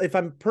 Well, if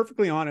I'm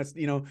perfectly honest,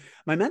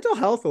 my mental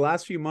health the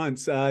last few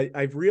months,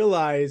 I've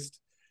realized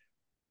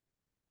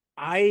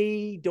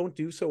I don't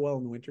do so well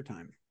in the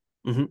wintertime.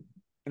 Mm-hmm.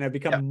 And I've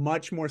Yeah. become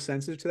much more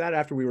sensitive to that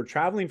after we were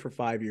traveling for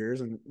 5 years,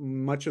 and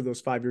much of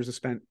those 5 years are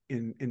spent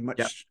in Yeah.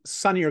 much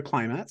sunnier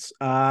climates,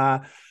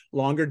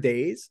 longer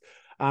days.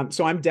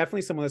 So I'm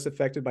definitely someone that's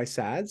affected by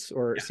SADS,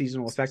 or Yeah.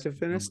 seasonal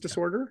affectiveness Yeah.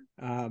 disorder.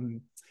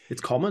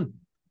 It's common.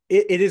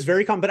 It is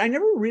very common, but I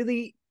never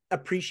really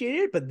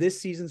appreciated it. But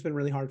this season's been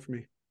really hard for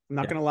me. I'm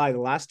not Yeah. going to lie. The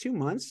last 2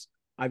 months,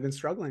 I've been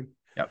struggling,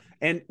 Yeah.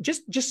 and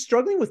just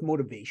struggling with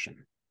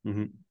motivation.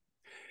 Mm-hmm.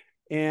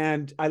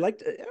 And I like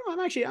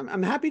to,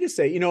 I'm happy to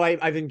say,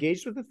 I've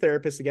engaged with a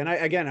therapist again.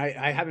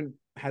 I haven't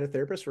had a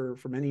therapist for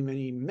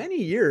many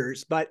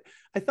years, but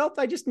I felt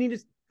I just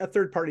needed a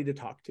third party to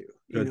talk to,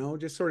 Good.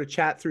 just sort of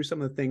chat through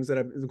some of the things that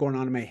have going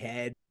on in my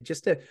head.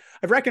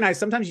 I've recognized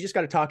sometimes you just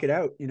got to talk it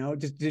out,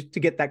 just to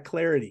get that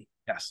clarity.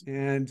 Yes.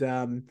 And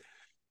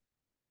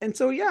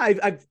so, yeah,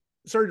 I've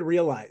started to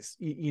realize,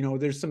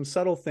 there's some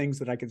subtle things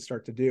that I can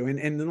start to do. And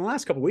in the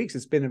last couple of weeks,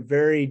 it's been a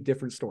very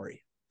different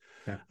story.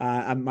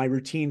 Yeah. My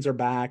routines are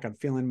back. I'm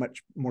feeling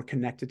much more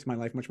connected to my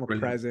life, much more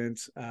Brilliant. present.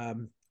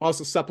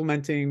 Also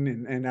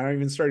supplementing, and I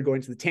even started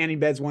going to the tanning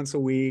beds once a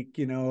week,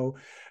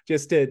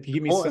 just to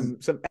give me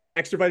some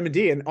extra vitamin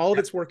D, and all of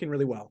it's working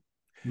really well.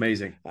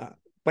 Amazing.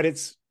 But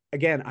it's,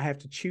 again, I have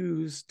to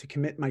choose to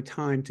commit my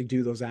time to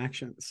do those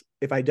actions.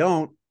 If I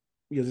don't,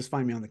 you'll just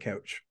find me on the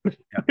couch. Yeah.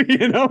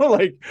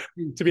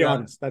 To be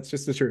honest, that's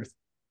just the truth.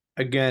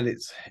 Again,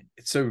 it's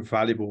so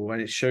valuable,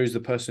 and it shows the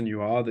person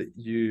you are that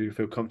you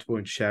feel comfortable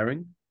in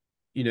sharing,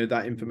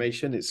 that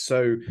information. It's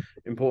so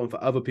important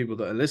for other people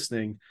that are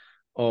listening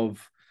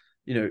of,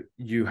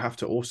 you have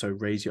to also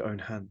raise your own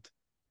hand,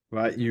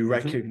 right? You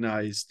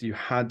recognized you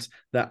had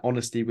that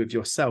honesty with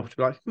yourself to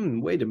be like,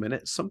 wait a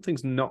minute,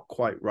 something's not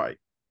quite right.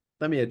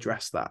 Let me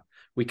address that.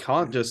 We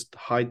can't just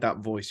hide that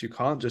voice. You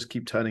can't just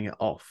keep turning it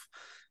off.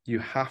 You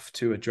have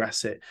to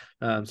address it.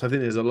 So I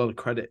think there's a lot of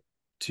credit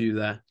to you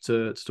there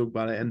to talk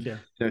about it.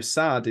 And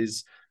SAD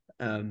is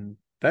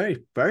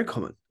very, very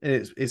common.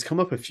 It's come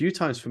up a few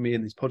times for me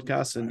in these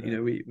podcasts, and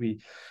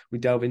we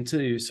delve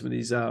into some of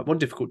these more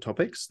difficult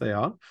topics. They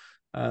are,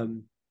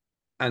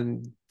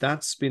 and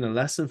that's been a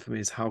lesson for me,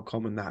 is how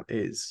common that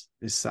is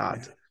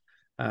SAD.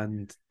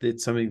 And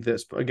it's something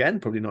that's, again,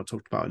 probably not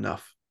talked about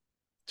enough.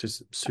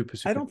 Just super.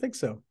 I don't think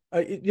so.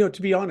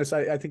 To be honest,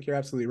 I think you're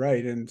absolutely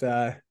right. And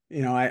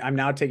I'm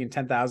now taking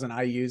 10,000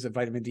 IUs of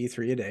vitamin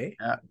D3 a day.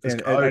 Yeah,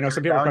 and I know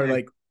some people are probably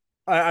like,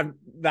 I'm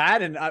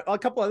that, and a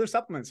couple other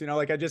supplements. I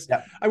work at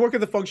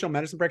the functional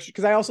medicine practice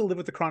because I also live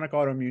with the chronic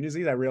autoimmune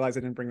disease. I realized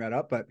I didn't bring that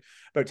up, but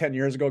about 10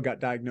 years ago, got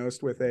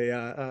diagnosed with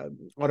a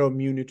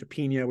autoimmune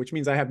neutropenia, which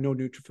means I have no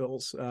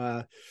neutrophils.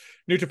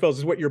 Neutrophils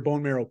is what your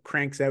bone marrow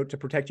cranks out to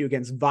protect you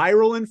against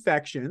viral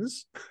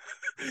infections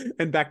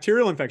and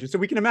bacterial infections. So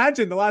we can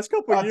imagine the last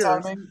couple of years.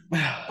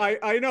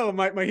 I know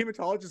my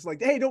hematologist is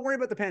like, hey, don't worry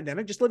about the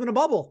pandemic. Just live in a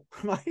bubble.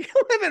 I'm like,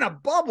 live in a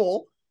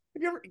bubble?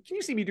 Can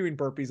you see me doing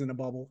burpees in a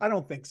bubble? I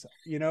don't think so,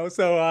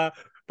 So,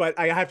 but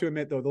I have to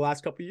admit, though, the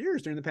last couple of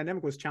years during the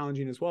pandemic was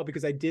challenging as well,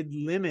 because I did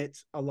limit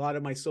a lot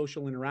of my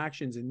social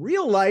interactions in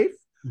real life,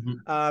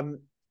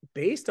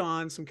 based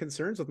on some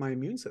concerns with my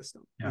immune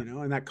system,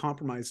 and that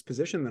compromised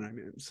position that I'm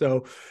in.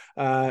 So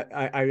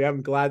I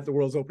am glad the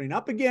world's opening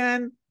up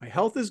again. My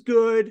health is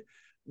good.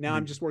 Now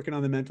I'm just working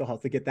on the mental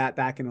health to get that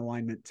back in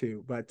alignment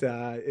too. But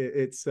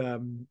it's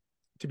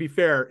to be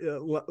fair,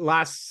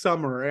 last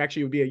summer,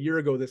 actually it would be a year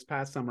ago this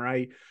past summer,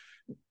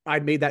 I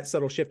made that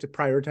subtle shift to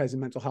prioritizing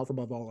mental health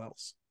above all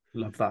else.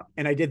 Love that.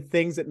 And I did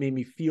things that made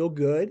me feel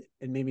good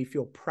and made me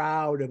feel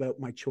proud about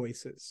my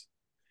choices.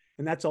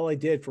 And that's all I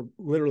did for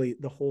literally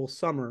the whole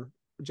summer,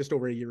 just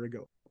over a year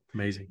ago.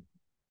 Amazing.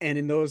 And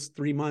in those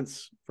 3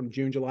 months, from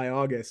June, July,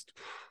 August,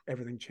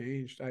 everything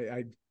changed.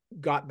 I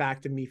got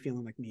back to me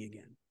feeling like me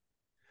again.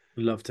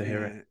 Love to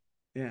hear it.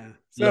 Yeah.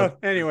 So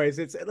anyways,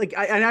 it's like,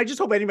 I just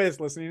hope anybody that's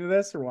listening to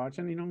this or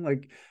watching,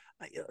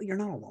 you're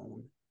not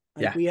alone.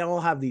 We all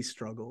have these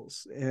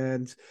struggles,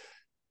 and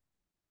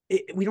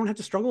we don't have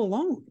to struggle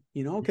alone,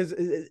 because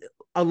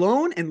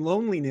alone and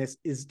loneliness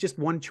is just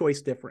one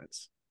choice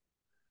difference.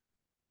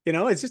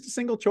 It's just a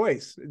single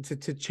choice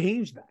to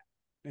change that.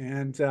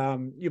 And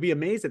you'll be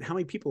amazed at how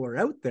many people are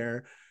out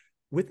there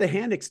with the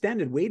hand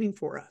extended, waiting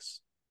for us,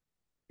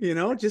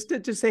 just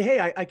to say,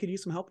 hey, I could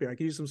use some help here. I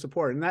could use some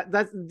support. And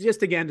that's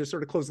just, again, to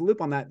sort of close the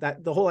loop on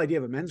that the whole idea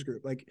of a men's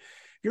group. Like,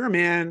 if you're a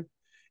man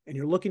and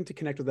you're looking to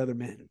connect with other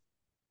men,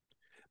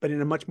 but in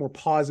a much more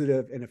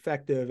positive and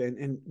effective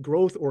and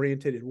growth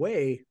oriented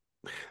way,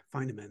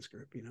 find a men's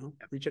group,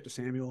 reach out to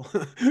Samuel,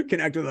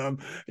 connect with them.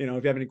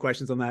 If you have any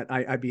questions on that,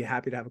 I'd be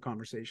happy to have a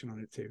conversation on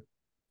it too.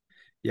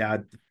 Yeah, I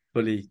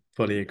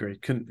fully agree.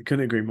 Couldn't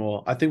agree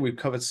more. I think we've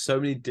covered so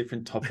many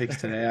different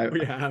topics today.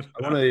 We have.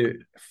 I want to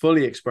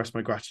fully express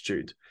my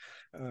gratitude.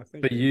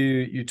 But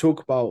you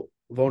talk about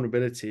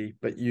vulnerability,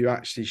 but you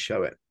actually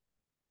show it.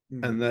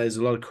 Mm. And there's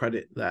a lot of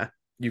credit there.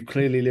 You've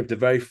clearly lived a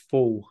very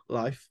full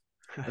life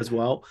as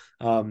well.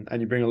 And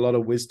you bring a lot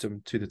of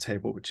wisdom to the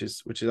table, which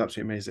is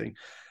absolutely amazing.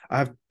 I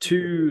have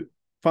two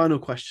final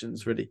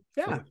questions ready.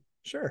 Yeah,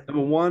 sure.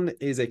 Number one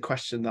is a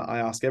question that I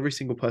ask every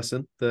single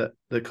person that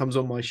comes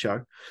on my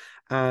show.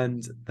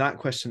 And that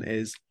question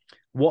is,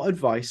 what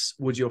advice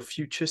would your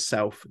future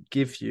self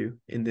give you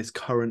in this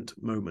current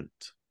moment?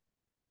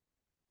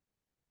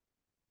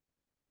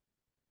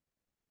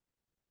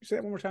 Say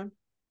that one more time.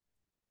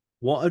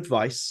 What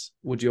advice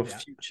would your Yeah.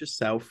 future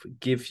self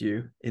give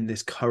you in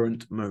this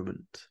current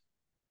moment?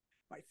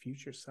 My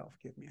future self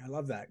give me. I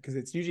love that because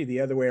it's usually the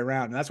other way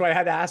around. And that's why I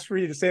had to ask for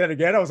you to say that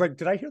again. I was like,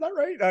 did I hear that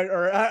right?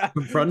 So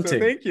Confronting.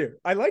 thank you.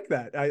 I like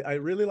that. I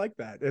really like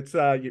that. It's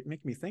you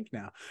make me think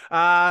now.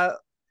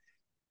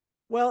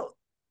 Well,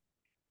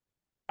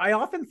 I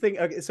often think,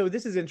 okay, so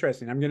this is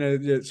interesting. I'm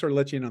going to sort of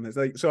let you in on this.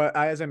 Like, so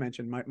as I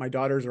mentioned, my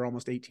daughters are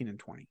almost 18 and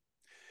 20.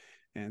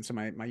 And so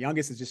my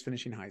youngest is just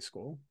finishing high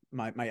school.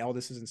 My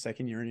eldest is in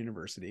second year in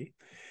university,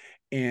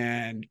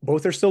 and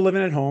both are still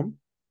living at home,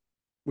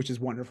 which is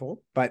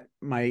wonderful. But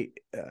my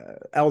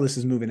eldest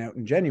is moving out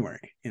in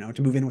January,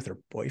 to move in with her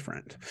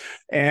boyfriend.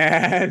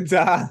 And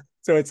so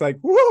it's like,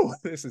 whoa,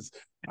 this is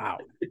wow.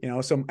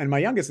 So, and my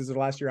youngest is the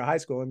last year of high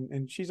school,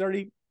 and she's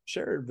already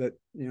shared that,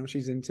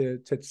 she's into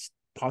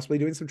possibly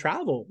doing some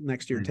travel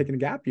next year, taking a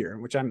gap year,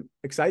 which I'm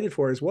excited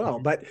for as well.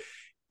 But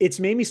it's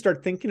made me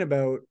start thinking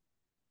about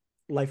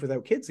life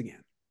without kids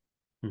again,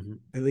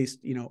 at least,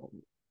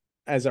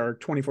 as our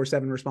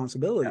 24/7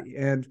 responsibility.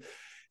 Yeah. And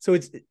so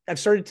I've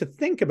started to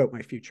think about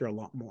my future a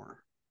lot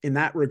more in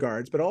that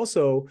regards, but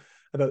also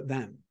about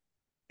them.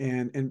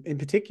 And in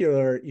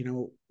particular,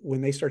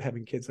 when they start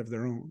having kids of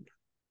their own,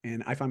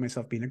 and I find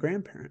myself being a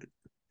grandparent.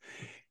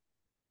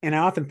 And I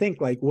often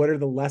think, like, what are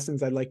the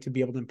lessons I'd like to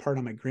be able to impart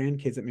on my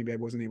grandkids that maybe I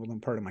wasn't able to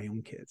impart on my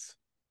own kids?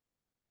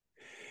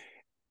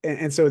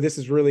 And so this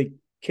is really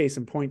case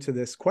in point to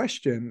this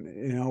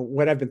question.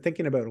 What I've been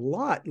thinking about a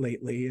lot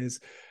lately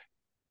is,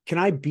 can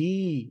I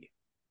be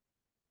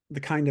the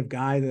kind of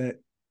guy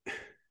that,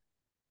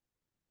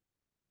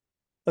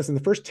 listen,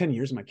 the first 10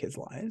 years of my kids'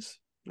 lives,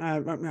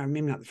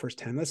 maybe not the first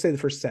 10, let's say the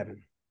first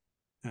 7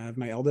 of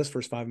my eldest,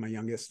 first 5 of my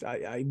youngest,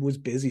 I was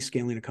busy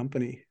scaling a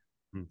company.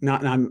 And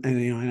I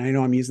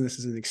know I'm using this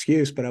as an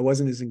excuse, but I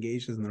wasn't as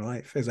engaged in their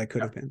life as I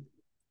could have been.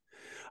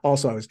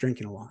 Also, I was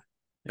drinking a lot.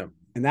 Yeah.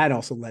 And that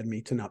also led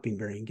me to not being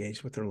very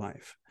engaged with their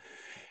life.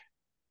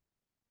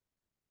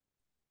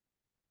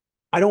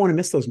 I don't want to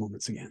miss those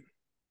moments again.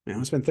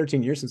 It's been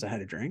 13 years since I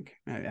had a drink.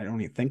 I don't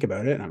even think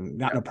about it. I'm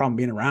not no problem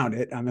being around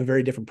it. I'm a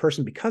very different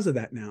person because of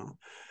that now.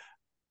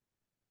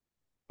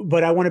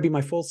 But I want to be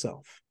my full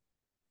self.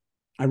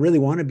 I really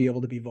want to be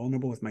able to be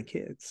vulnerable with my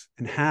kids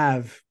and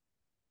have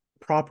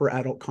proper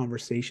adult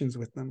conversations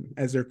with them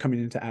as they're coming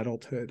into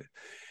adulthood.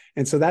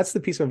 And so that's the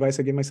piece of advice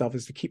I give myself,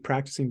 is to keep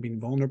practicing being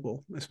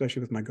vulnerable,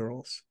 especially with my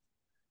girls,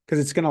 because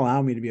it's going to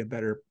allow me to be a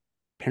better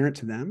parent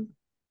to them,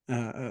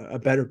 a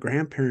better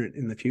grandparent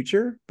in the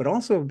future, but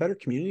also a better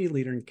community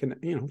leader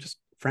and, just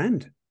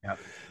friend. Yeah.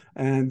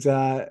 And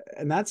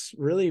that's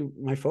really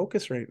my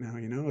focus right now,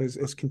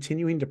 is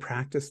continuing to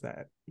practice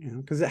that,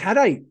 because had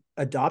I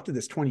adopted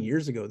this 20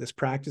 years ago, this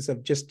practice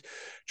of just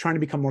trying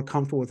to become more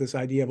comfortable with this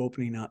idea of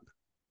opening up,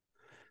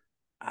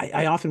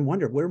 I often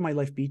wonder, where would my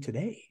life be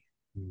today?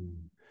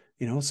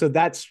 So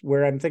that's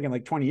where I'm thinking,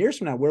 like, 20 years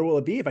from now, where will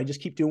it be if I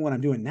just keep doing what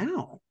I'm doing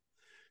now?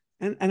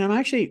 And I'm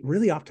actually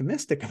really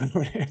optimistic about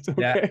it.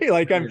 Okay. Yeah.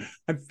 Like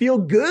I feel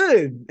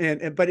good.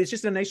 But it's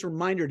just a nice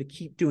reminder to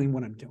keep doing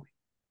what I'm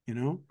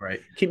doing, right.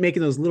 Keep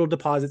making those little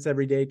deposits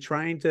every day,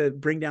 trying to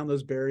bring down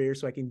those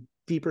barriers so I can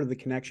deeper the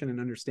connection and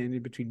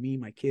understanding between me,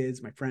 my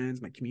kids, my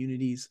friends, my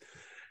communities.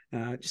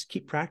 Just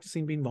keep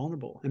practicing being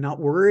vulnerable and not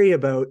worry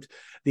about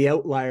the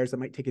outliers that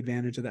might take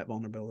advantage of that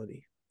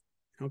vulnerability,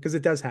 because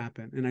it does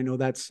happen. And I know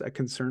that's a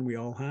concern we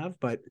all have,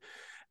 but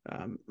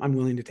I'm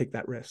willing to take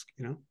that risk,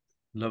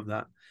 Love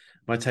that.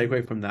 My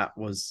takeaway from that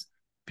was,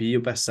 be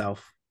your best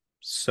self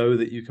so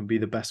that you can be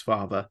the best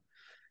father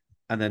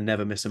and then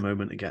never miss a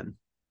moment again.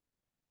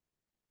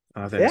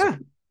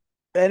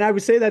 And I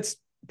would say that's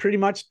pretty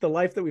much the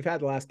life that we've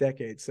had the last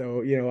decade.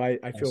 So,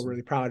 I feel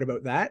really proud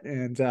about that.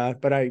 And,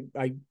 but I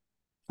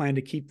plan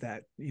to keep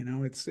that,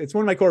 it's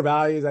one of my core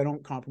values. I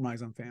don't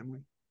compromise on family.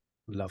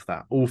 Love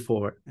that. All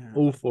for it. Yeah.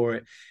 All for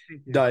it.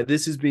 No,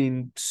 this has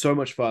been so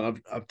much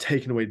fun. I've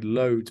taken away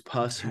loads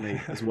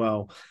personally as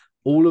well.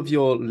 All of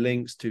your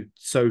links to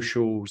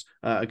socials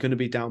are going to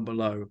be down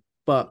below.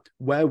 But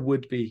where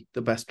would be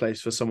the best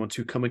place for someone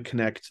to come and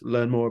connect,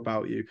 learn more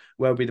about you?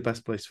 Where would be the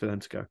best place for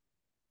them to go?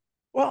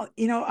 Well,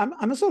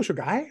 I'm a social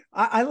guy.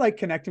 I like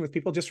connecting with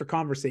people just for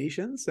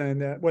conversations,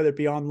 and whether it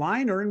be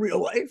online or in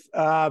real life.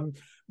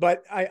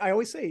 But I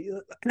always say,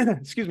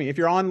 excuse me, if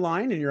you're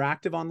online and you're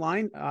active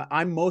online,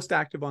 I'm most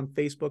active on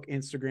Facebook,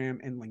 Instagram,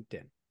 and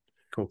LinkedIn.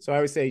 Cool. So I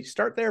always say,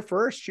 start there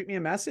first, shoot me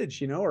a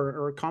message,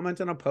 or comment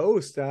on a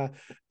post.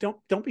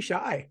 Don't be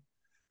shy.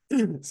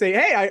 Say,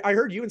 hey, I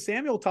heard you and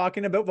Samuel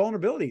talking about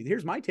vulnerability.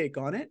 Here's my take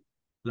on it.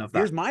 Love that.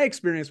 Here's my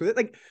experience with it.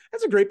 Like,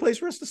 that's a great place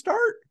for us to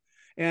start.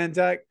 And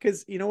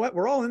because you know what,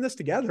 we're all in this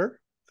together.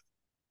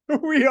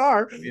 We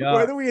are, We are.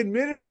 whether we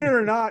admit it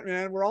or not,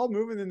 man, we're all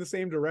moving in the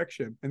same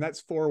direction, and that's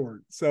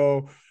forward.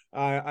 So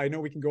I know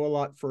we can go a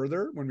lot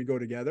further when we go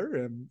together.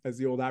 And as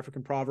the old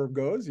African proverb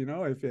goes, you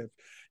know, if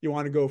you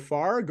want to go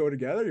far, go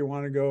together. You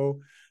want to go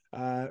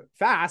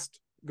fast,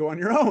 go on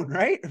your own,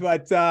 right?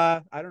 But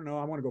I don't know.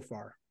 I want to go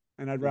far,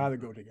 and I'd rather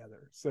go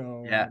together.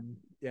 So Yeah.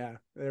 yeah,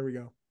 there we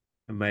go.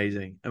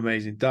 Amazing.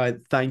 Amazing. Di,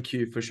 thank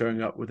you for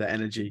showing up with the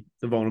energy,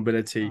 the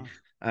vulnerability,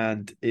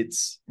 and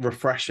it's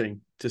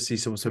refreshing to see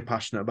someone so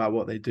passionate about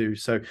what they do.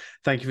 So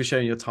thank you for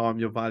sharing your time,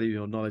 your value,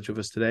 your knowledge with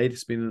us today.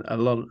 It's been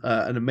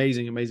an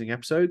amazing, amazing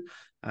episode,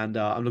 and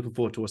I'm looking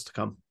forward to what's to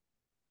come.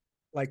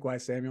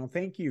 Likewise, Samuel.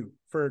 Thank you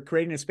for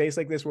creating a space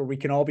like this where we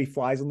can all be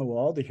flies on the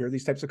wall to hear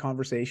these types of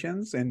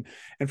conversations, and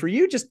for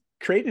you just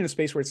creating a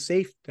space where it's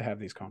safe to have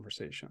these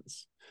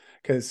conversations,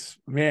 because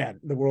man,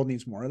 the world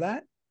needs more of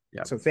that.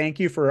 Yeah. So thank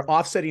you for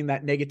offsetting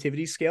that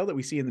negativity scale that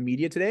we see in the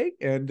media today.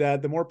 And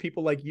the more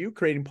people like you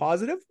creating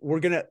positive, we're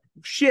going to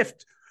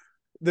shift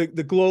the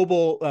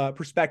global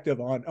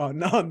perspective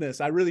on this.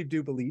 I really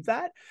do believe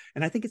that.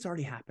 And I think it's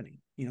already happening.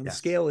 You know, the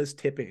scale is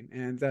tipping.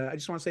 And I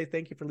just want to say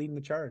thank you for leading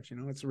the charge. You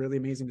know, it's really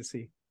amazing to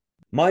see.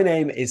 My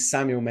name is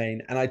Samuel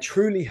Main, and I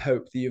truly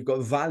hope that you've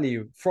got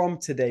value from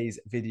today's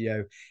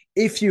video.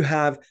 If you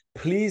have,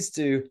 please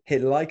do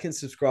hit like and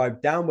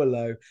subscribe down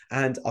below,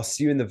 and I'll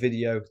see you in the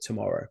video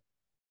tomorrow.